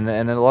was, and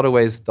in a lot of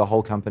ways, the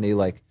whole company,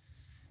 like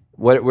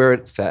where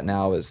it's at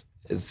now, is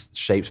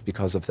shaped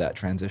because of that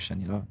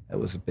transition. It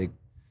was a big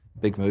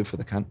move for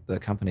the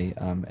company,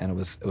 and it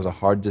was a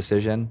hard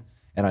decision.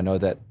 And I know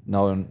that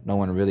no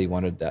one really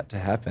wanted that to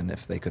happen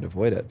if they could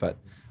avoid it. But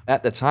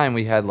at the time,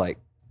 we had like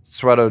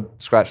Serato,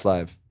 Scratch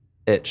Live,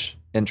 Itch,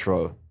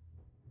 Intro,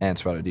 and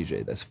Serato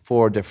DJ. There's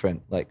 4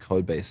 different like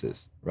code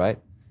bases, right?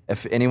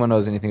 If anyone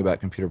knows anything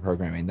about computer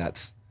programming,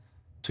 that's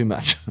too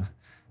much.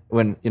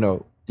 When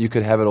you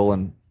could have it all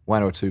in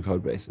 1 or 2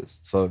 code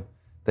bases. So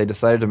they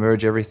decided to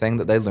merge everything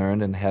that they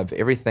learned and have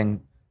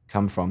everything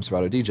come from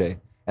Serato DJ,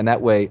 and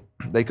that way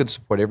they could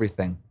support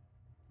everything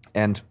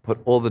and put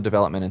all the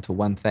development into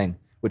one thing,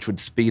 which would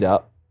speed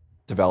up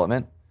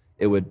development.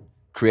 It would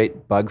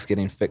create bugs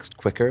getting fixed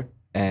quicker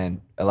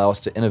and allow us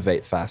to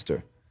innovate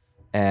faster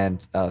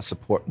and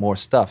support more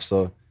stuff.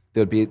 So there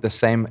would be the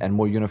same and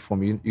more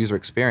uniform user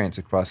experience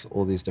across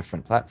all these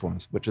different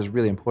platforms, which is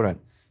really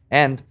important.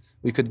 And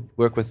we could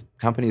work with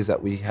companies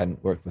that we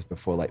hadn't worked with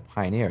before, like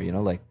Pioneer.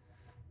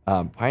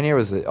 Pioneer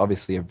was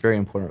obviously a very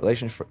important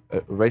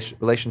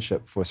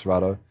relationship for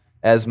Serato,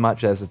 as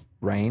much as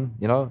Rain,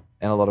 in a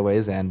lot of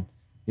ways, and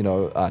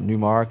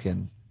Newmark,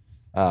 and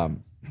all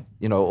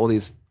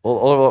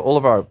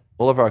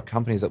of our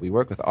companies that we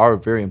work with are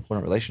very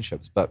important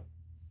relationships. But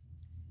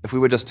if we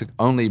were just to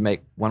only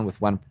make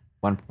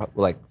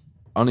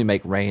only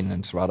make Rain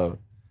and Serato,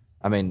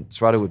 I mean,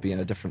 Serato would be in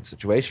a different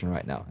situation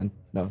right now, and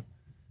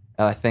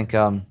I think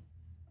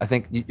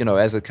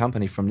as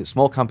a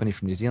small company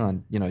from New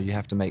Zealand, you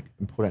have to make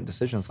important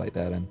decisions like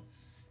that,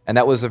 and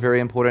that was a very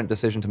important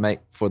decision to make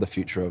for the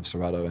future of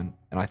Serato, and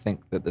I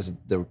think that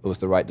it was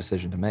the right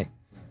decision to make.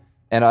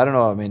 And I don't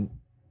know, I mean,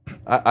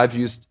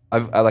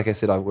 like I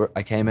said,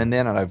 I came in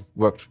then, and I've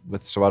worked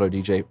with Serato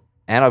DJ,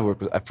 and I've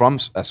worked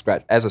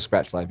as a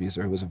Scratch Live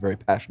user who was a very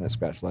passionate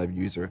Scratch Live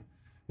user,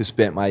 who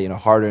spent my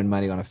hard-earned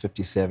money on a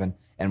 57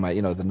 and my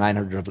the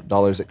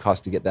 $900 it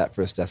cost to get that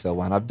first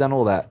SL1. I've done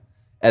all that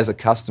as a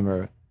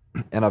customer,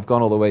 and I've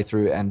gone all the way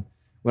through. And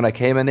when I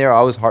came in there,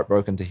 I was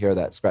heartbroken to hear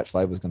that Scratch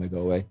Live was going to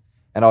go away,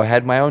 and I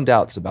had my own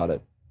doubts about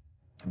it.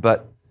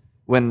 But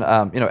when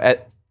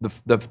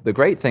the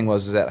great thing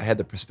was that I had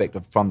the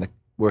perspective from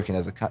working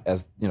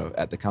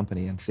at the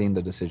company and seeing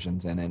the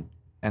decisions and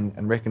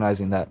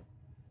recognizing that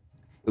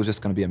it was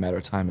just going to be a matter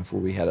of time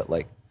before we had it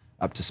like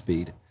up to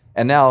speed.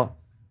 And now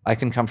I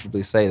can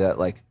comfortably say that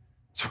like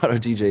Serato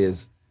DJ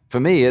is, for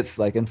me, it's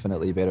like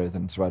infinitely better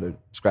than Serato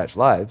Scratch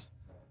Live,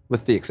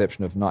 with the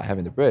exception of not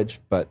having the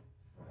bridge. But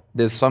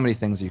there's so many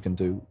things you can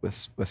do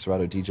with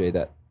Serato DJ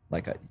that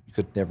like you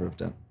could never have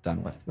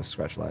done with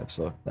Scratch Live.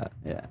 So that.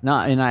 Yeah. No,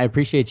 and I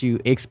appreciate you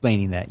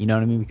explaining that. You know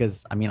what I mean?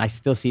 Because I mean, I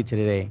still see it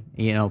today.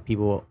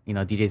 People,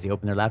 DJs, they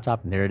open their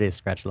laptop and there it is,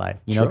 Scratch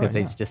Live. Because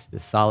it's just the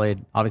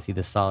solid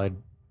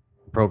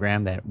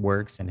program that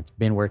works, and it's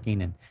been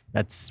working, and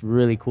that's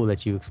really cool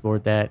that you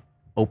explored that,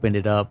 opened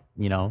it up.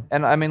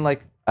 And I mean,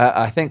 like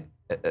I think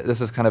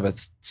this is kind of a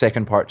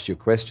second part to your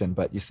question,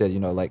 but you said,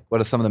 like, what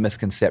are some of the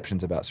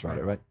misconceptions about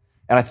Serato, right?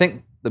 And I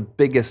think the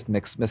biggest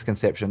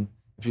misconception,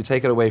 if you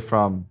take it away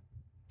from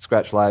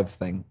Scratch Live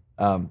thing,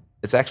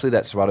 it's actually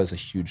that Serato is a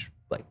huge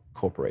like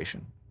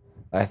corporation.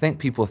 I think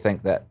people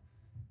think that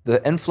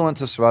the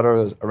influence of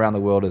Serato around the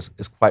world is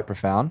quite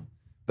profound,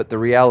 but the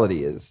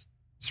reality is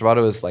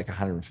Serato is like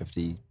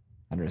 150,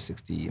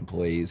 160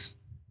 employees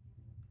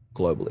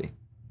globally.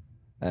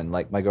 And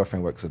like my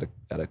girlfriend works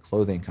at a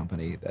clothing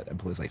company that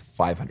employs like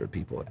 500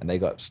 people, and they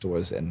got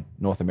stores in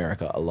North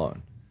America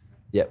alone.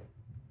 Yet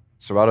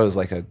Serato is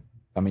like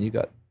you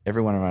got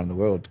everyone around the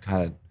world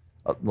kind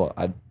of,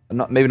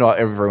 maybe not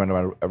everyone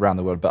around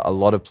the world, but a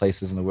lot of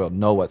places in the world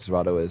know what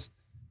Serato is.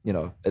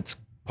 It's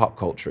pop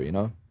culture,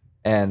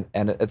 and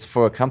it's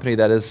for a company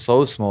that is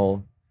so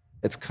small,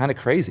 it's kind of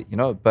crazy,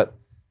 but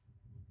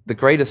the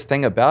greatest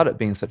thing about it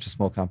being such a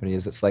small company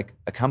is it's like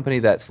a company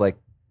that's like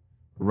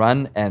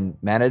run and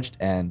managed,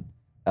 and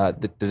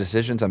the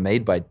decisions are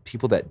made by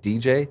people that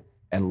DJ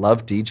and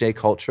love DJ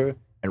culture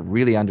and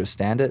really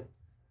understand it,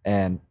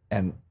 and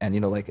you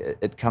know, like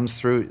it comes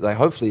through. Like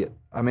hopefully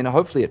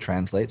it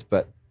translates,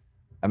 but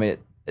I mean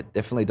it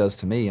definitely does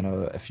to me. You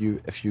know, if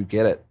you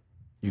get it,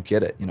 you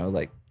get it. You know,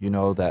 like you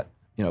know that.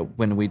 You know,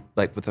 when we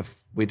like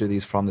we do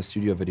these from the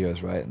studio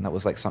videos, right? And that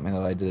was like something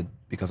that I did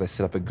because I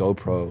set up a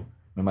GoPro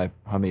when my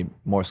homie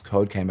Morse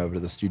Code came over to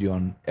the studio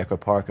in Echo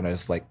Park, and I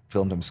just like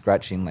filmed him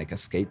scratching like a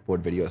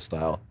skateboard video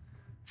style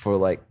for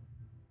like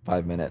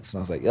 5 minutes. And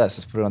I was like, yeah, let's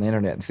just put it on the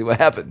internet and see what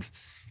happens.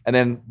 And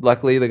then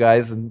luckily the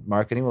guys in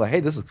marketing were like, hey,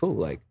 this is cool.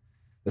 Like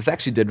this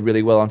actually did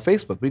really well on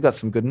Facebook. We got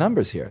some good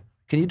numbers here.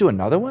 Can you do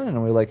another one?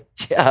 And we're like,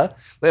 yeah,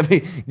 let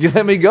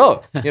me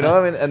go. You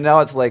know, I mean, and now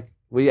it's like,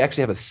 we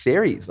actually have a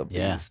series of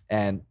these,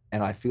 and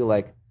I feel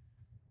like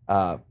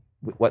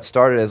what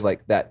started as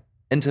like that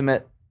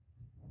intimate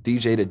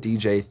DJ to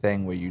DJ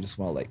thing where you just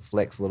want to like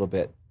flex a little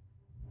bit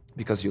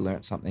because you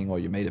learned something or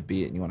you made a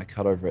beat and you want to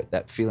cut over it.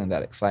 That feeling,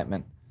 that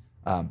excitement,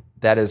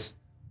 that is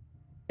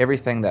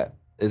everything that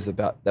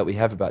we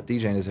have about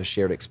DJing is a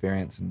shared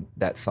experience, and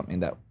that's something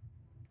that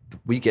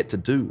we get to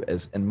do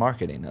as in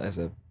marketing as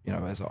an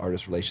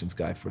artist relations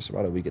guy for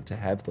Serato. We get to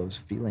have those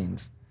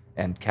feelings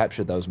and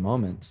capture those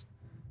moments.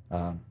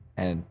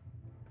 And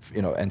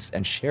you know,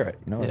 and share it.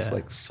 You know, it's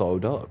like so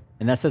dope.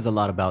 And that says a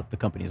lot about the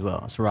company as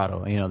well,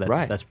 Serato. You know,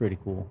 that's pretty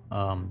cool.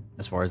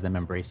 As far as them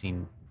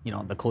embracing, you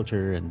know, the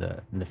culture and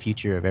the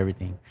future of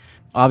everything.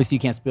 Obviously, you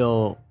can't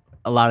spill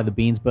a lot of the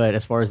beans, but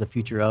as far as the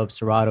future of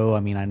Serato, I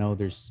mean, I know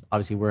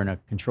we're in a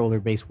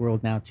controller-based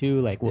world now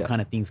too. Like, what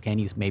kind of things can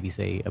you maybe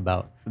say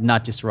about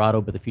not just Serato,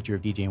 but the future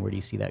of DJing? Where do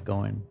you see that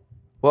going?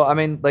 Well, I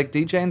mean, like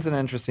DJing's an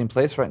interesting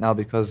place right now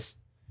because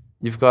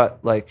you've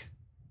got like.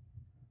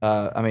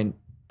 I mean,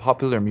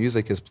 popular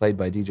music is played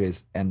by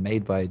DJs and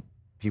made by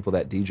people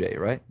that DJ,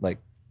 right? Like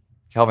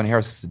Calvin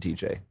Harris is a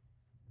DJ.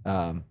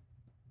 You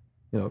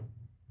know,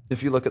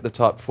 if you look at the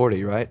top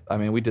 40, right? I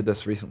mean, we did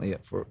this recently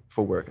for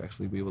work,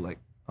 actually. We were like,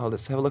 oh,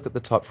 let's have a look at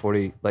the top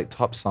 40, like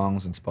top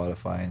songs in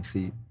Spotify and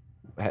see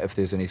if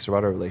there's any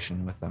Serato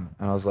relation with them.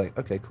 And I was like,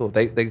 okay, cool.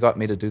 They got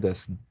me to do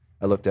this. And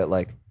I looked at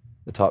like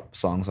the top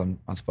songs on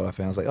Spotify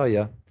and I was like, oh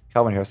yeah,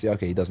 Calvin Harris, yeah,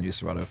 okay, he doesn't use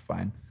Serato,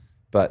 fine.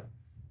 But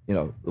you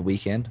know, The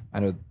Weeknd, I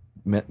know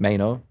Mano,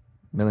 $1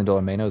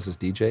 Million Mano is his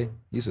DJ,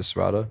 he uses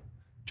Serato.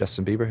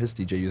 Justin Bieber, his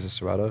DJ uses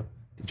Serato.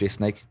 DJ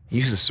Snake, he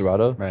uses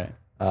Serato. Right.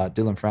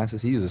 Dylan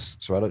Francis, he uses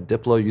Serato.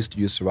 Diplo used to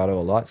use Serato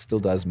a lot, still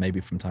does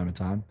maybe from time to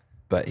time.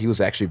 But he was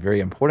actually very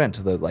important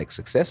to the like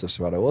success of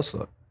Serato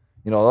also.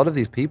 You know, a lot of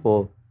these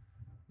people,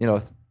 you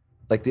know,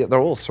 like they're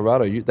all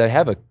Serato. They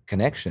have a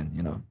connection,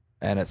 you know,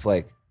 and it's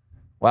like,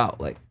 wow,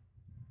 like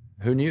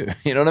who knew?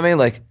 You know what I mean?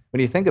 Like when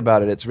you think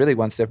about it, it's really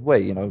one step away.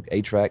 You know,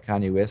 A-Trak,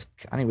 Kanye West.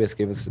 Kanye West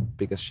gave us the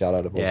biggest shout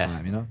out of all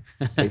time. You know,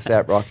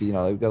 ASAP Rocky. You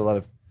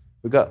know,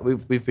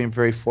 we've been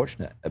very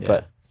fortunate. Yeah.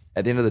 But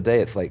at the end of the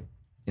day, it's like,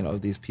 you know,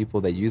 these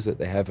people, they use it,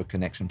 they have a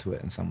connection to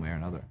it in some way or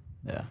another.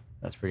 Yeah,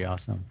 that's pretty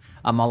awesome.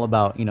 I'm all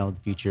about, you know, the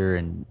future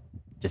and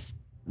just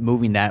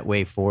moving that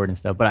way forward and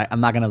stuff. But I'm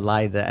not gonna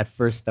lie, that at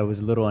first I was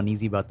a little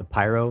uneasy about the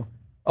pyro.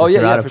 Oh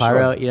yeah, for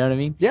pyro, sure. You know what I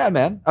mean? Yeah,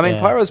 man. I mean,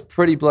 pyro's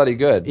pretty bloody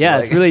good. Yeah,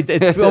 like,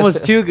 it's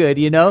almost too good,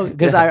 you know?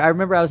 Because I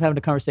remember I was having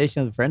a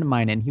conversation with a friend of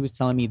mine, and he was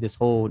telling me this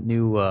whole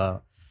new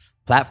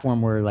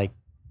platform where like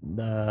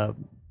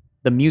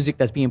the music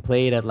that's being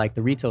played at like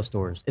the retail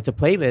stores, it's a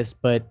playlist,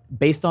 but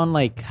based on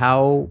like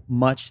how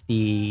much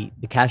the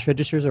cash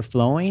registers are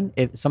flowing,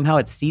 somehow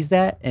it sees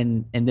that,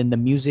 and then the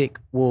music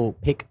will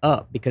pick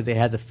up because it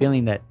has a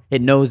feeling that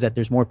it knows that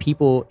there's more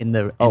people in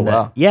the.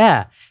 Wow.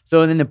 Yeah.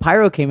 So then the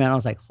pyro came out, and I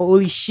was like,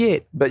 holy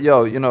shit. But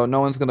yo, you know, no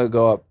one's gonna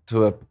go up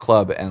to a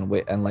club and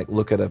wait and like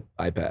look at an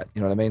iPad.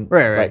 You know what I mean?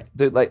 Right. Like,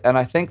 dude, like, and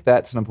I think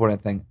that's an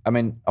important thing. I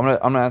mean, I'm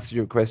gonna answer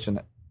your question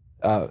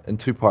in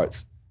two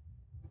parts.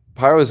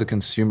 Pyro is a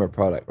consumer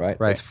product, right?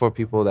 Right. It's for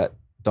people that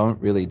don't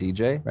really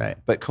DJ. Right.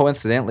 But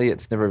coincidentally,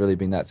 it's never really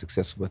been that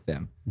successful with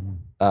them.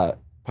 Mm-hmm.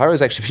 Pyro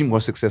has actually been more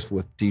successful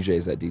with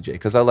DJs that DJ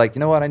because they're like, you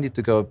know what, I need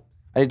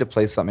to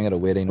play something at a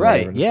wedding. Or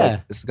right. Whatever. Yeah.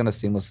 Like, this is gonna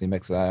seamlessly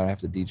mix it. I don't have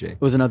to DJ.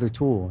 It was another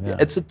tool. Yeah.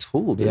 It's a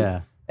tool, dude.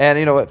 Yeah. And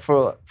you know,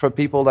 for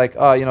people like,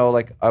 oh, you know,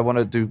 like I want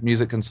to do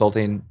music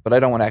consulting, but I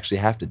don't want to actually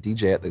have to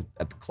DJ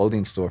at the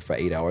clothing store for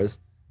 8 hours.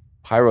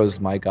 Pyro's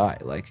my guy.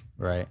 Like,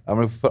 right.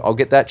 I'll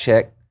get that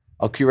check.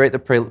 I'll curate the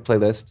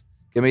playlist.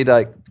 Give me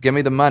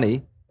the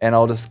money, and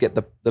I'll just get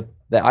the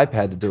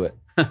iPad to do it.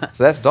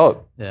 So that's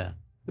dope. Yeah.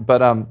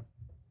 But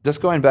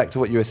just going back to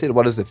what you were saying,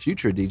 what is the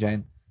future of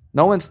DJing?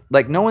 No one's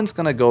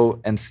gonna go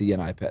and see an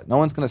iPad. No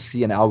one's gonna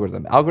see an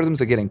algorithm.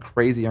 Algorithms are getting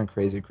crazier and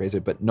crazier and crazier,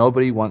 but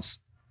nobody wants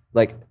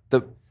like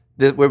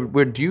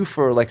we're due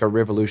for like a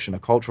revolution, a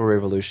cultural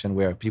revolution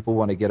where people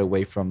want to get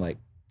away from like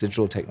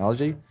digital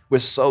technology. We're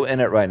so in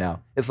it right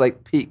now. It's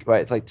like peak,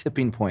 right? It's like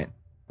tipping point,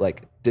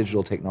 like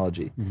digital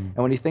technology. Mm-hmm. And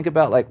when you think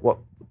about like what,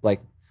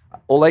 like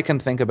all I can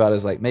think about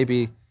is like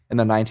maybe in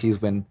the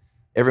 90s when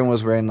everyone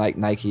was wearing like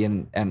Nike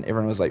and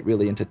everyone was like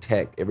really into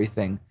tech,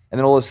 everything. And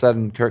then all of a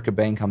sudden, Kurt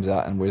Cobain comes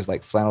out and wears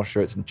like flannel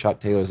shirts and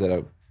Chuck Taylors that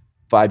are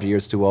 5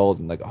 years too old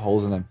and like got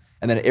holes in them.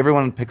 And then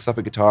everyone picks up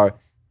a guitar,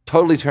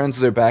 totally turns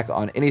their back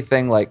on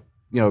anything like,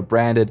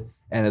 branded,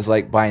 and is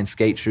like buying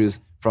skate shoes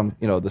from,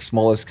 the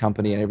smallest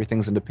company, and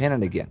everything's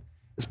independent again.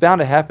 It's bound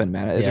to happen,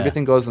 man. As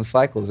everything goes in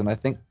cycles. And I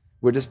think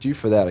we're just due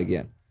for that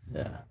again.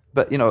 Yeah.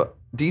 But,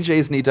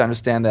 DJs need to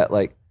understand that,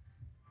 like,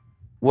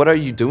 what are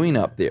you doing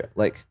up there?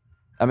 Like,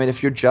 I mean,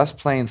 if you're just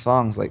playing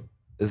songs, like,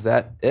 is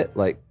that it?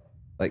 Like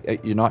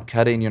you're not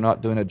cutting, you're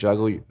not doing a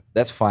juggle,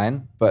 that's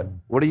fine. But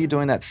what are you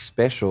doing that's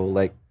special?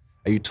 Like,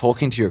 are you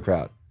talking to your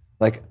crowd?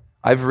 Like,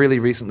 I've really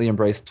recently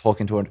embraced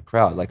talking to a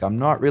crowd. Like, I'm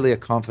not really a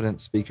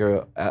confident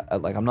speaker.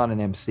 Like, I'm not an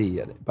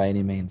MC by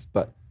any means,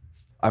 but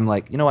I'm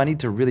like, I need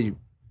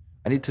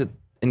to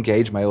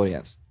engage my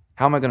audience.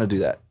 How am I going to do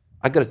that?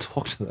 I got to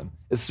talk to them.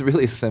 It's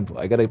really simple.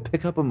 I got to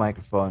pick up a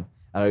microphone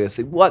and I got to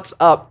say, "What's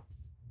up,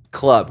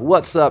 club?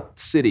 What's up,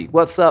 city?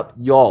 What's up,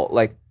 y'all?"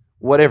 Like,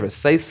 whatever.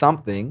 Say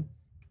something.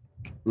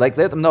 Like,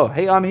 let them know,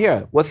 "Hey, I'm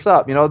here. What's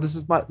up?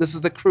 This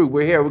is the crew.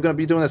 We're here. We're going to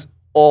be doing this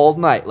all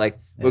night. Like,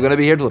 we're going to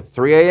be here till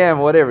 3 a.m.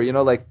 whatever,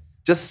 like,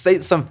 just say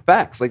some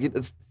facts. Like,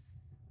 it's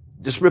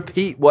just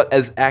repeat what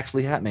is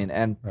actually happening.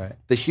 And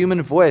the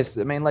human voice,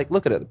 I mean, like,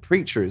 look at it. The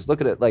preachers, look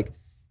at it. Like,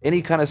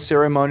 any kind of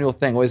ceremonial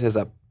thing always has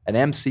an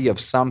MC of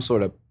some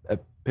sort of a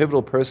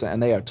pivotal person,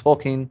 and they are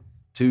talking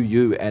to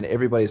you, and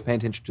everybody's paying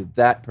attention to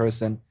that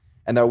person,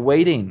 and they're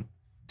waiting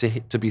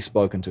to be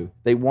spoken to.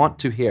 They want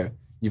to hear.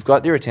 You've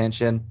got their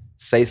attention.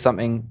 Say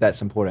something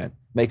that's important.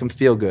 Make them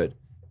feel good.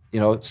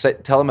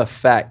 Tell them a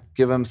fact.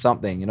 Give them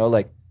something.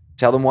 Like,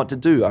 tell them what to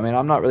do. I mean,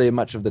 I'm not really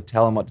much of the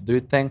tell them what to do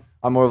thing.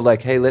 I'm more of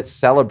like, hey, let's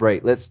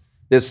celebrate.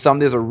 There's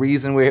a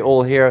reason we're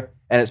all here,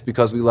 and it's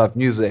because we love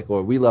music,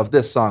 or we love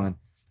this song,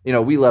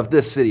 and we love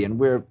this city,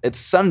 and it's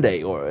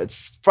Sunday or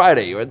it's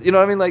Friday, or you know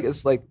what I mean? Like,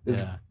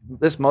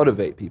 let's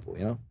motivate people.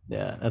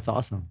 Yeah, that's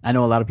awesome. I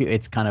know a lot of people,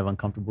 it's kind of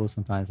uncomfortable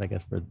sometimes, I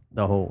guess, for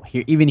the whole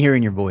even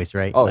hearing your voice,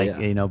 right? Oh, like,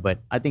 yeah. But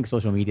I think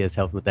social media has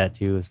helped with that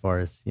too, as far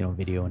as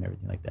video and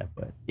everything like that.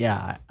 But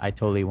yeah, I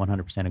totally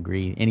 100%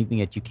 agree. Anything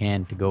that you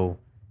can to go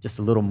just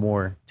a little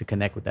more to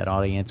connect with that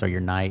audience or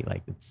your night,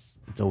 like, it's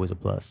always a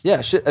plus.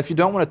 Yeah, shit. If you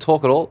don't want to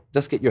talk at all,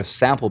 just get your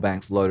sample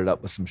banks loaded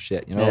up with some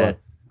shit, Yeah.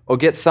 or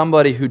get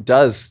somebody who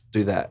does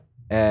do that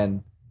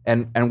and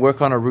work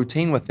on a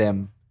routine with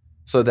them,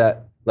 so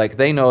that, like,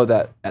 they know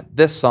that at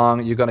this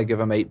song you're gonna give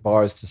them 8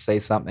 bars to say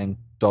something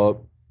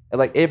dope. And,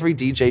 like, every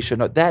DJ should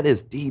know that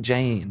is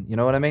DJing. You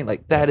know what I mean?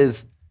 Like, that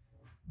is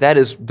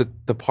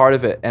the part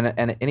of it.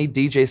 And any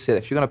DJ said,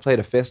 if you're gonna play at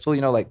a festival,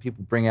 like,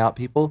 people bring out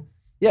people.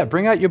 Yeah,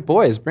 bring out your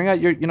boys, bring out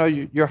your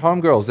your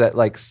homegirls that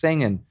like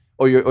singing,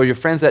 or your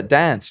friends that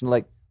dance, and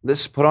like,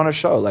 let's put on a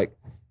show. Like,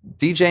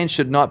 DJing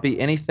should not be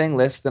anything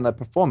less than a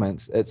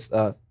performance. It's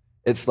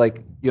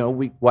like,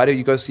 why do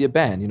you go see a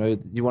band?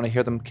 You want to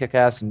hear them kick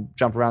ass and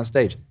jump around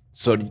stage.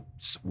 So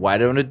why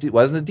doesn't a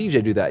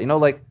DJ do that?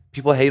 Like,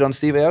 people hate on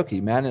Steve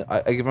Aoki, man.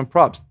 I give him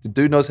props. The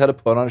dude knows how to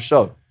put on a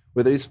show.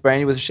 Whether he's spraying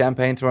you with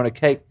champagne, throwing a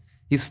cake,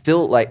 he's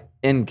still like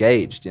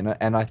engaged,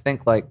 And I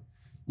think, like,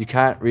 you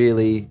can't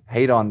really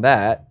hate on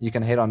that. You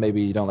can hate on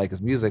maybe you don't like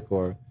his music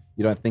or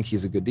you don't think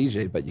he's a good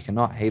DJ, but you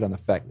cannot hate on the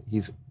fact that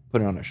he's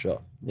putting on a show.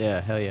 Yeah,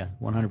 hell yeah,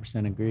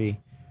 100% agree.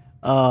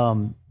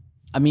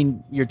 I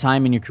mean, your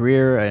time in your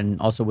career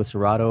and also with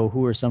Serato,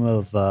 who are some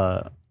of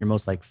your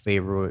most like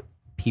favorite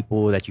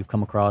people that you've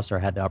come across or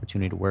had the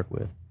opportunity to work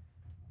with?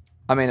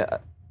 I mean,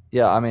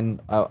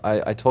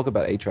 I talk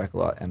about A-Track a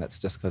lot, and it's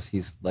just because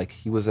he's like,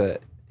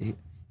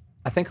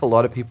 I think a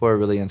lot of people are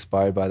really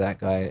inspired by that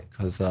guy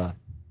because I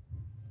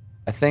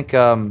was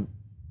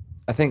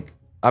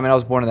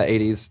born in the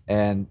 80s,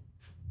 and,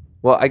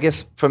 well, I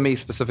guess for me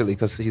specifically,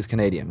 because he's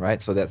Canadian, right?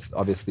 So that's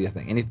obviously a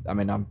thing.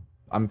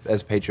 I'm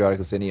as patriotic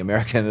as any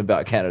American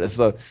about Canada.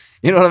 So,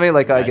 you know what I mean?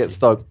 Like, I get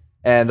stoked.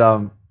 And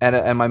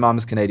my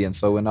mom's Canadian.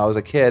 So when I was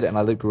a kid and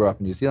I grew up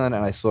in New Zealand,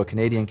 and I saw a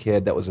Canadian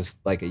kid that was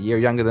like a year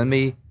younger than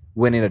me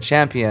winning a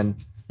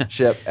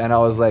championship, and I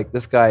was like,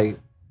 this guy's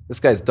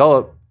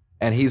dope,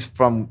 and he's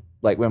from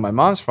like where my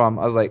mom's from.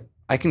 I was like,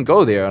 I can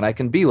go there and I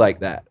can be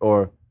like that.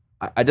 Or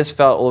I just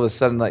felt all of a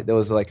sudden like there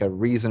was like a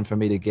reason for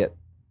me to get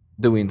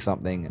doing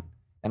something,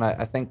 and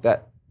I think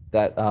that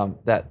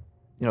the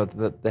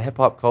hip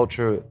hop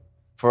culture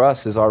for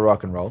us is our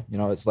rock and roll.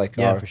 It's like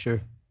for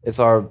sure. It's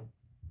our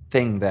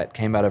thing that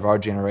came out of our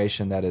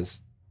generation that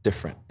is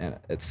different, and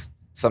it's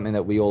something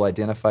that we all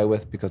identify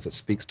with because it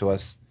speaks to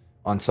us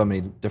on so many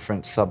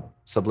different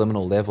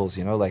subliminal levels.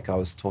 Like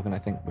I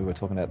think we were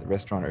talking at the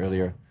restaurant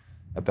earlier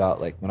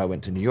about like when I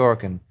went to New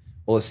York, and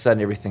all of a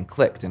sudden everything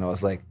clicked, and I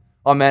was like,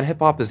 oh man, hip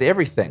hop is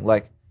everything.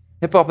 Like,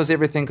 hip hop is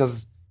everything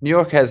because New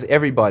York has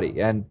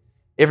everybody, and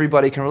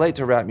everybody can relate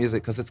to rap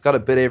music because it's got a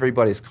bit of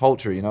everybody's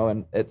culture,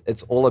 and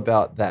it's all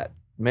about that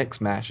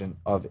mix mashing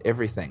of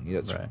everything.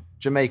 It's right.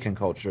 Jamaican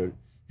culture,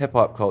 hip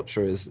hop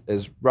culture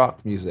is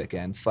rock music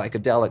and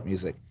psychedelic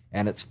music,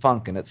 and it's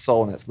funk and it's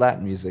soul and it's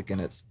Latin music and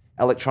it's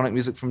electronic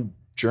music from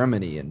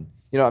Germany, and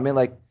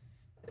like,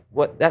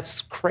 what?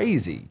 That's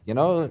crazy,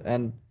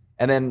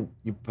 and then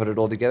you put it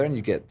all together and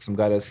you get some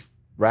guy that's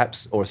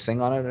raps or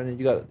sing on it, and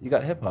you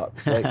got hip hop.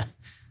 It's like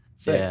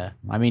sick. Yeah,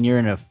 I mean, you're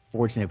in a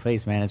fortunate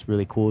place, man. It's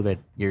really cool that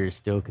you're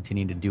still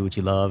continuing to do what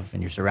you love,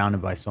 and you're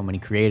surrounded by so many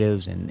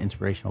creatives and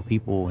inspirational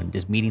people, and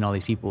just meeting all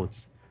these people.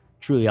 It's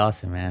truly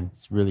awesome, man.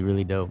 It's really,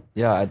 really dope.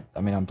 Yeah,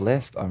 I mean, I'm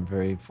blessed. I'm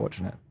very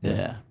fortunate.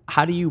 Yeah.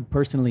 How do you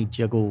personally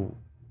juggle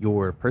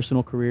your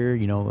personal career,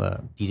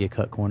 DJ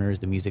Cut Corners,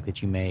 the music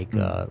that you make,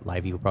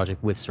 Live Evil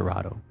Project with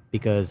Serato?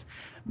 Because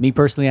me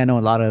personally, I know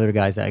a lot of other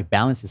guys, like,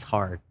 balance is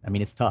hard. I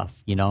mean, it's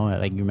tough,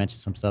 like you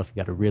mentioned some stuff, you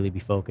got to really be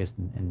focused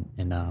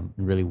and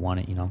really want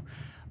it,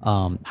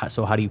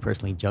 So how do you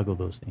personally juggle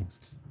those things?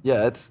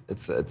 Yeah,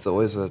 it's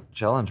always a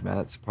challenge, man.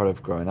 It's part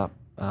of growing up,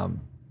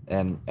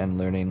 and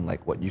learning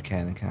like what you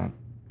can and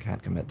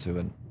can't commit to.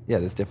 And yeah,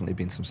 there's definitely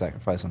been some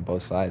sacrifice on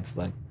both sides.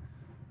 Like,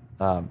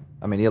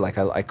 I mean, yeah, like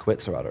I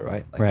quit Serato,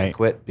 right? Like I Right.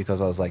 quit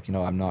because I was like,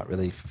 I'm not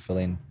really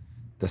fulfilling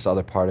this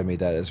other part of me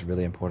that is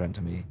really important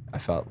to me. I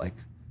felt like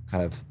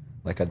kind of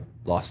like I'd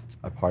lost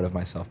a part of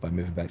myself by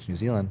moving back to New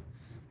Zealand,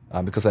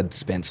 because I'd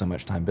spent so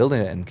much time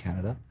building it in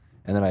Canada.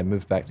 And then I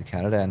moved back to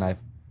Canada, and I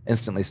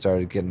instantly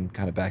started getting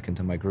kind of back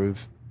into my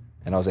groove,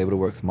 and I was able to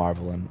work with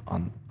Marvel and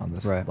on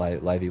this Right.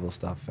 live evil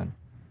stuff. And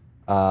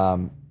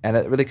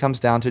it really comes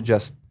down to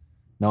just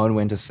knowing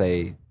when to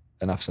say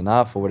enough's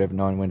enough or whatever,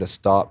 knowing when to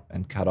stop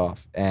and cut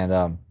off. And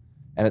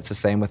it's the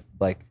same with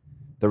like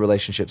the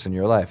relationships in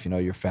your life,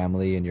 your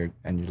family and your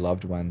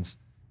loved ones.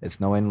 It's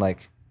knowing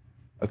like,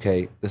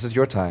 okay, this is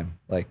your time.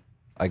 Like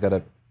I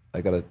gotta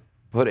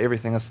put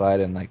everything aside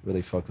and like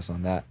really focus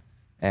on that.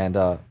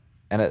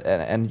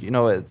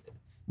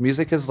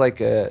 Music is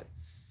like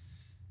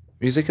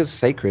music is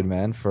sacred,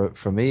 man,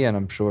 for me, and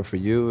I'm sure for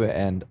you.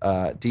 And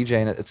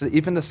DJing, it's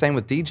even the same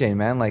with DJing,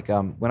 man. Like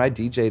when I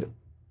DJ'd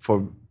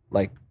for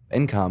like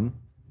income,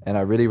 and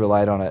I really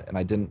relied on it, and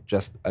I didn't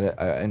just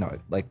I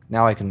like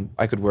now I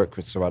could work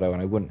with Serato,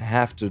 and I wouldn't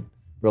have to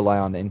rely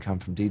on the income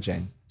from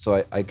DJing.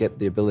 So I get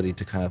the ability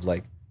to kind of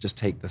like just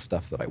take the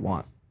stuff that I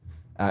want,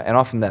 and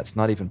often that's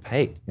not even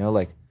paid.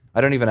 Like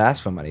I don't even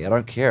ask for money. I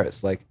don't care.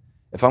 It's like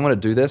if I'm gonna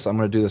do this, I'm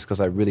gonna do this because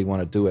I really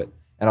want to do it,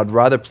 and I'd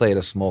rather play at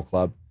a small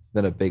club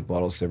than a big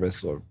bottle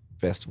service or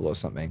festival or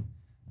something,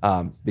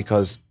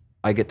 because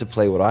I get to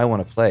play what I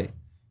want to play,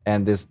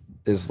 and there's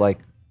like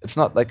it's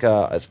not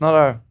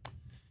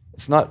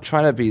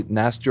trying to be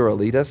nasty or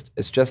elitist.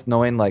 It's just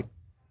knowing like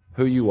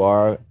who you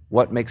are,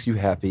 what makes you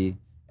happy,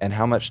 and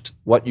how much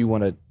what you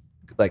want to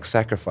like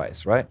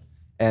sacrifice, right?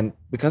 And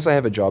because I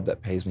have a job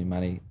that pays me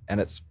money,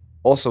 and it's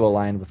also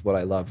aligned with what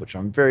I love, which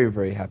I'm very,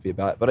 very happy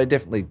about, but I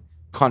definitely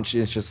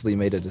conscientiously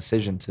made a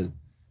decision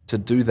to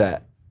do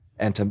that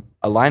and to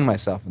align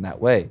myself in that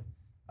way.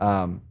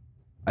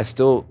 I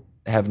still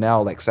have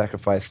now like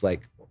sacrificed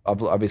like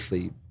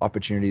obviously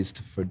opportunities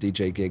for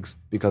DJ gigs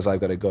because I've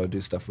got to go do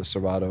stuff with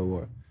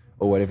Serato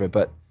or whatever.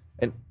 But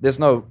and it's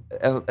not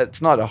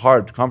a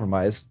hard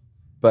compromise,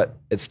 but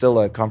it's still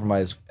a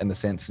compromise in the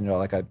sense,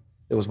 like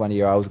there was one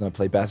year I was going to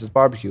play Bass's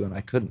Barbecue and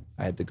I couldn't.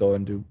 I had to go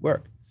and do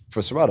work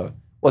for Serato.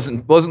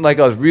 Wasn't like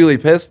I was really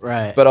pissed,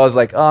 Right. but I was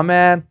like, oh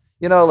man,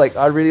 like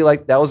I really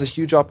like that was a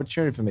huge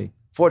opportunity for me.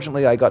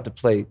 Fortunately, I got to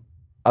play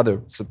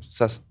other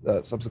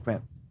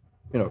subsequent,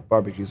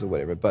 barbecues or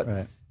whatever. But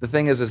Right. the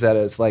thing is that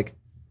it's like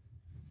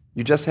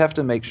you just have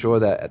to make sure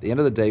that at the end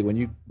of the day, when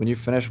you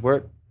finish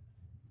work,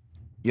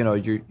 you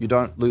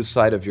don't lose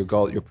sight of your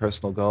goal, your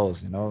personal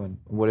goals, and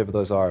whatever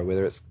those are.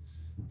 Whether it's,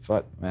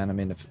 fuck, man. I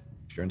mean, if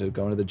you're into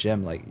going to the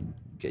gym, like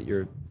get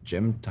your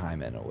gym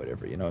time in or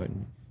whatever,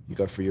 and you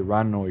go for your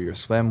run or your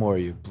swim or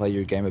you play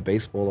your game of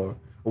baseball or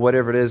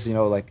whatever it is,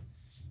 like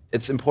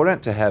it's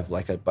important to have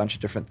like a bunch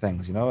of different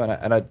things,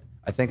 and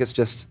I think it's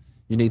just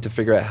you need to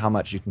figure out how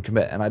much you can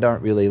commit. And I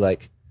don't really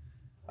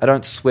I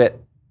don't sweat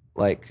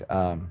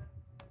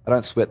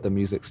the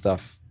music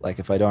stuff. Like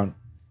if I don't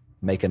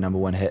make a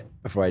 #1 hit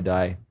before I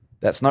die,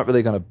 that's not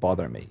really going to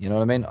bother me. You know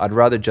what I mean? I'd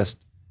rather just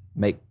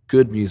make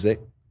good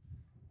music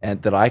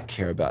and that I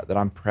care about, that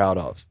I'm proud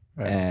of,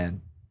 Right.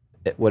 and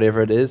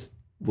whatever it is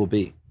will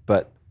be.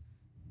 But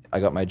I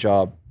got my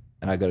job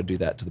and I got to do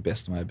that to the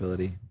best of my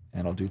ability,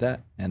 and I'll do that.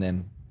 And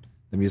then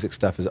the music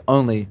stuff is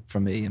only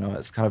from me.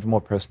 It's kind of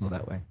more personal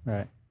that way.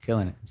 Right.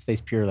 Killing it. It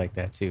stays pure like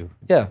that too.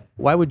 Yeah.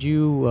 Why would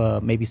you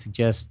maybe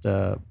suggest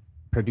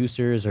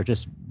producers or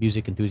just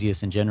music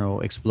enthusiasts in general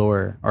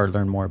explore or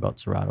learn more about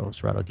Serato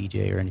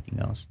DJ or anything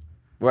else?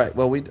 Right.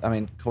 Well,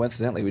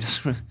 coincidentally, we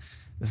just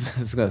this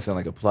is going to sound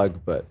like a plug,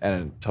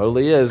 and it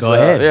totally is. Go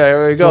ahead. Yeah,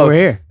 here we That's why go.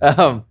 we're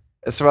here.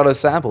 Serato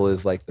Sample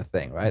is like the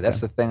thing, right? Okay.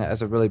 That's the thing.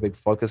 That's a really big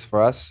focus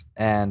for us.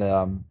 And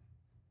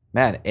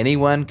man,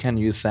 anyone can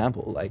use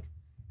sample,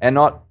 and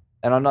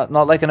I'm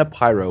not like in a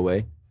pyro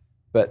way,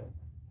 but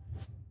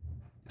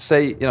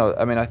say,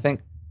 I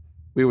think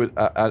we would.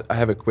 I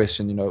have a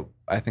question.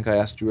 I think I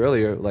asked you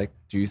earlier, like,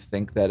 do you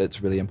think that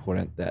it's really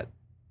important that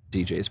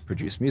DJs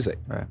produce music?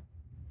 Right.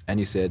 And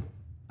you said,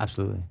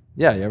 Absolutely.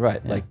 yeah, you're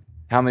right. Yeah. Like,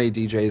 how many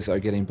DJs are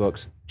getting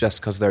booked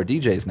just because they're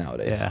DJs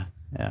nowadays? Yeah.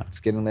 Yeah. It's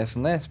getting less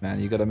and less, man.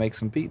 You got to make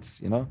some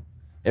beats,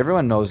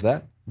 Everyone knows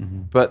that.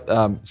 Mm-hmm. But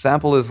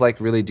Sample is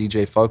like really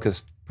DJ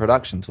focused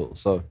production tool.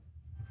 So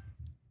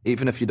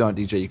even if you don't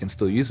DJ, you can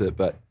still use it.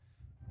 But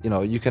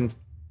you can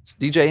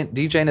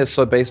DJing is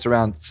so based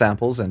around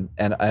samples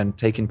and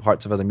taking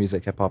parts of other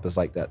music. Hip hop is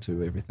like that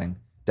too. Everything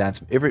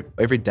dance,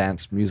 every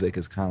dance music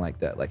is kind of like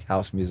that. Like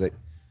house music,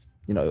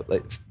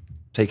 like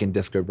taking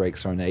disco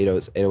breaks or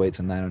 808s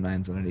and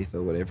 909s underneath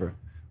or whatever,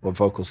 or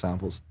vocal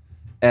samples,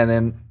 and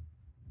then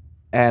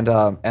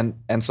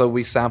and so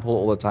we sample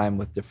all the time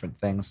with different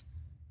things.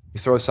 You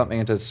throw something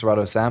into the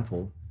Serato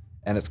sample,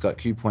 and it's got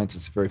cue points.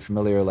 It's very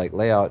familiar, like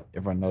layout.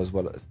 Everyone knows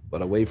what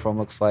a waveform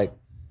looks like,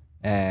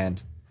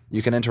 and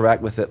you can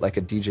interact with it like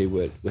a DJ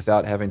would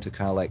without having to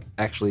kind of like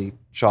actually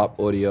chop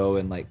audio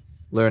and like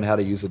learn how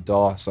to use a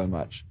DAW so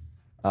much,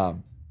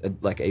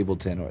 like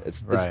Ableton, or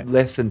it's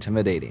less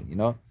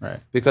intimidating, Right.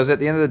 Because at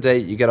the end of the day,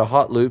 you get a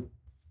hot loop,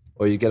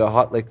 or you get a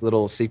hot like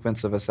little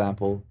sequence of a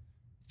sample,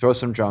 throw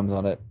some drums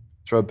on it,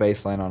 throw a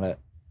bass line on it,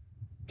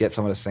 get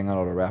someone to sing on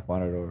it or rap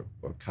on it or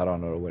cut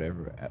on it or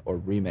whatever, or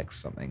remix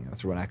something,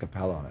 throw an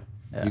acapella on it.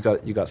 Yeah.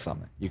 You got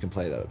something. You can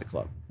play that at the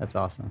club. That's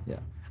awesome. Yeah.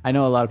 I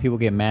know a lot of people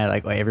get mad,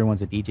 like,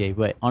 everyone's a DJ,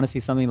 but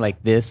honestly, something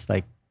like this,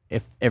 like,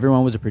 if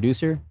everyone was a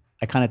producer,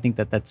 I kind of think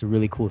that that's a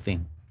really cool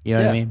thing. You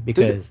know what I mean?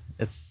 Because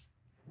it's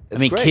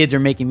great. Kids are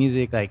making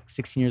music, like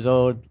 16 years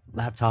old,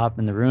 laptop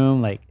in the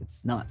room, like,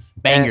 it's nuts.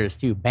 Bangers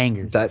too,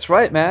 bangers. That's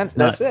right, man.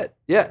 That's it.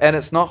 Yeah, and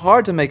it's not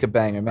hard to make a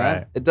banger, man.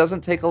 Right. It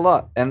doesn't take a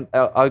lot. And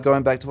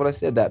going back to what I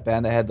said, that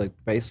band that had like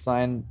bass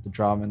line, the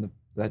drum, and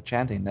the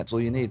chanting, that's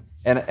all you need.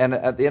 And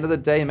at the end of the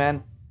day,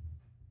 man,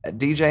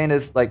 DJing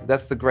is like,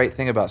 that's the great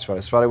thing about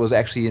Serato. Serato was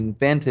actually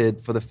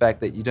invented for the fact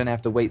that you don't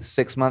have to wait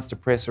 6 months to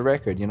press a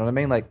record. You know what I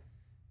mean? Like,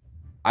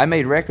 I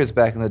made records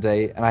back in the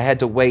day, and I had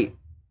to wait.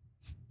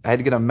 I had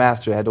to get a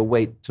master. I had to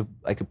wait till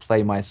I could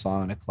play my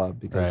song in a club,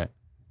 because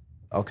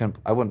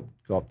I wouldn't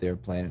go up there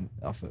playing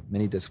off a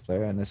mini disc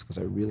player, and that's because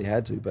I really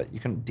had to. But you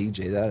can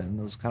DJ that, and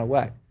it was kind of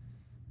whack.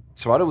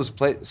 Serato was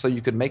played so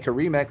you could make a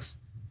remix,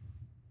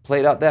 play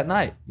it out that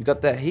night. You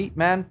got that heat,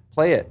 man.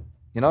 Play it.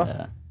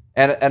 Yeah.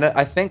 And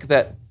I think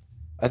that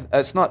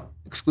it's not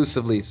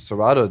exclusively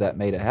Serato that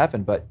made it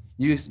happen, but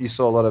you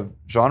saw a lot of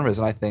genres,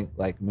 and I think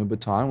like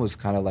Moombahton was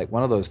kind of like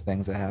one of those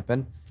things that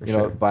happened. For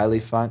sure.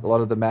 Baile funk, a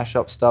lot of the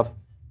mashup stuff,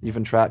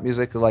 even trap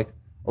music, like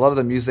a lot of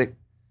the music,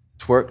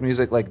 twerk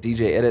music, like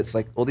DJ edits,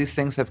 like all these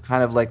things have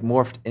kind of like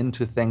morphed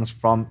into things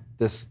from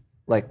this,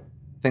 like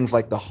things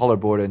like the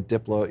Hollerboard and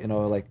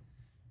Diplo, like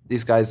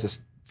these guys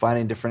just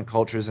finding different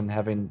cultures and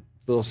having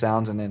little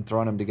sounds and then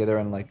throwing them together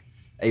and like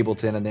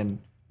Ableton, and then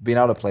being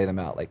able to play them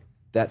out. Like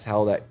that's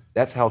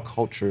how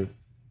culture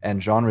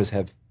and genres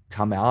have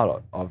come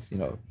out of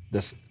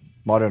this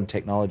modern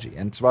technology,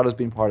 and Serato's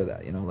been part of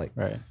that.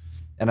 Right.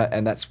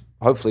 And that's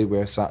hopefully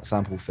where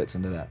sample fits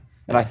into that.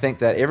 And I think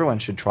that everyone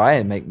should try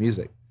and make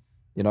music.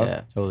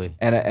 Yeah, totally.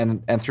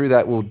 And through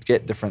that we'll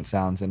get different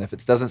sounds. And if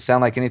it doesn't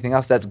sound like anything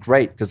else, that's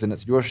great, because then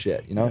it's your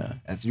shit. And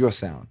it's your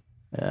sound.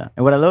 Yeah,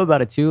 and what I love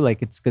about it too,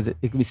 like it's because it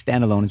can be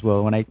standalone as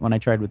well. When I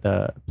played with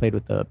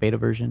the beta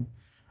version,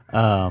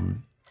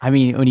 I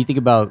mean, when you think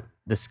about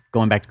this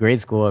going back to grade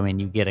school, I mean,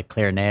 you get a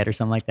clarinet or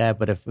something like that.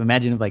 But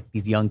imagine if like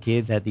these young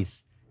kids had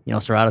these,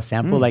 Serato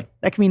sample, like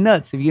that can be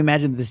nuts. If you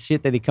imagine the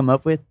shit that they come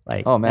up with,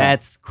 like, oh man,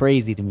 that's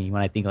crazy to me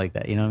when I think like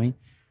that. You know what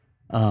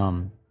I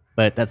mean?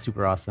 But that's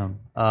super awesome.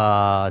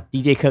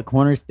 DJ Cut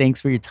Corners,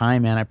 thanks for your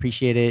time, man. I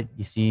appreciate it.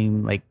 You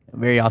seem like a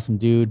very awesome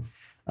dude.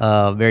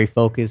 Very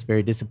focused,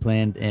 very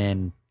disciplined,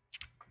 and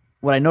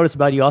what I noticed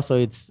about you also,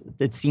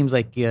 it seems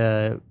like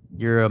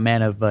you're a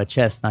man of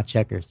chess, not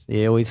checkers.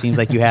 It always seems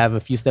like you have a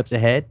few steps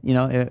ahead.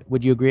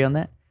 Would you agree on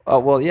that? Oh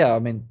well, yeah. I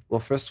mean, well,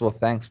 first of all,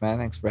 thanks, man.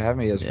 Thanks for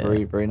having me. It's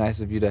very, very nice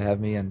of you to have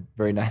me, and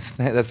very nice.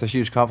 That's a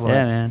huge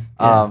compliment.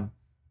 Yeah, man.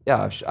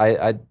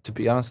 I to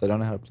be honest, I don't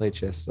know how to play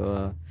chess,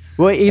 so.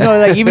 Well,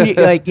 like even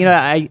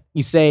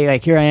you say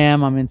like, here I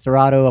am, I'm in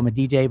Serato, I'm a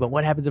DJ, but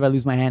what happens if I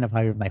lose my hand? If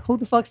I'm like, who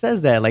the fuck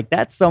says that? Like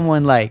that's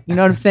someone, like, you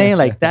know what I'm saying?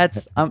 Like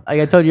that's like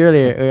I told you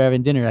earlier, we were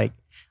having dinner. Like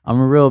I'm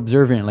a real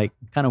observant, like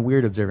kind of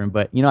weird observant,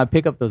 but I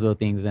pick up those little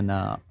things, and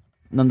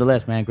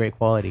nonetheless, man, great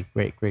quality,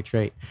 great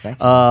trait. Thank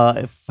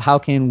you. How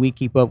can we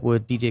keep up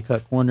with DJ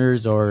Cut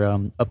Corners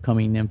or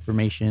upcoming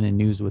information and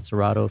news with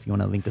Serato? If you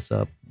want to link us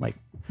up, like,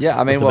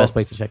 what's the best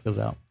place to check those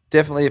out?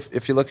 Definitely,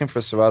 if you're looking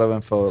for Serato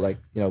info, like,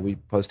 we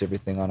post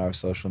everything on our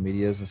social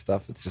medias and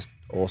stuff. It's just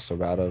all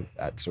Serato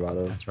at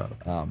Serato. That's right.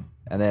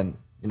 And then,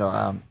 you're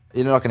not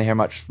going to hear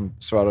much from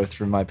Serato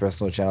through my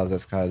personal channels.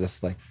 That's kind of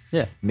just like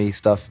me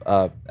stuff.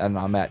 And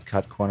I'm at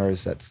Cut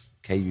Corners. That's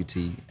KUT,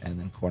 and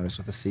then Corners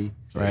with a C.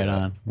 So, right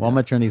on. Well, I'm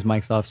going to turn these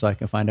mics off so I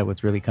can find out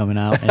what's really coming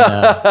out.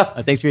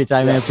 And, thanks for your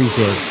time, man.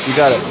 Appreciate it. You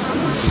got it.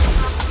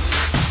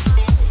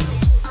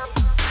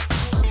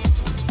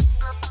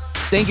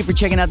 Thank you for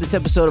checking out this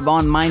episode of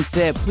On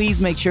Mindset.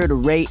 Please make sure to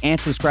rate and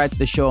subscribe to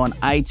the show on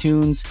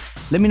iTunes.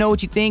 Let me know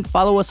what you think.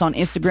 Follow us on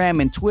Instagram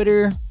and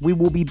Twitter. We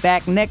will be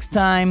back next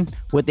time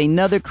with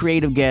another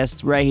creative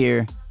guest right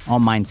here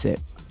on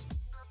Mindset.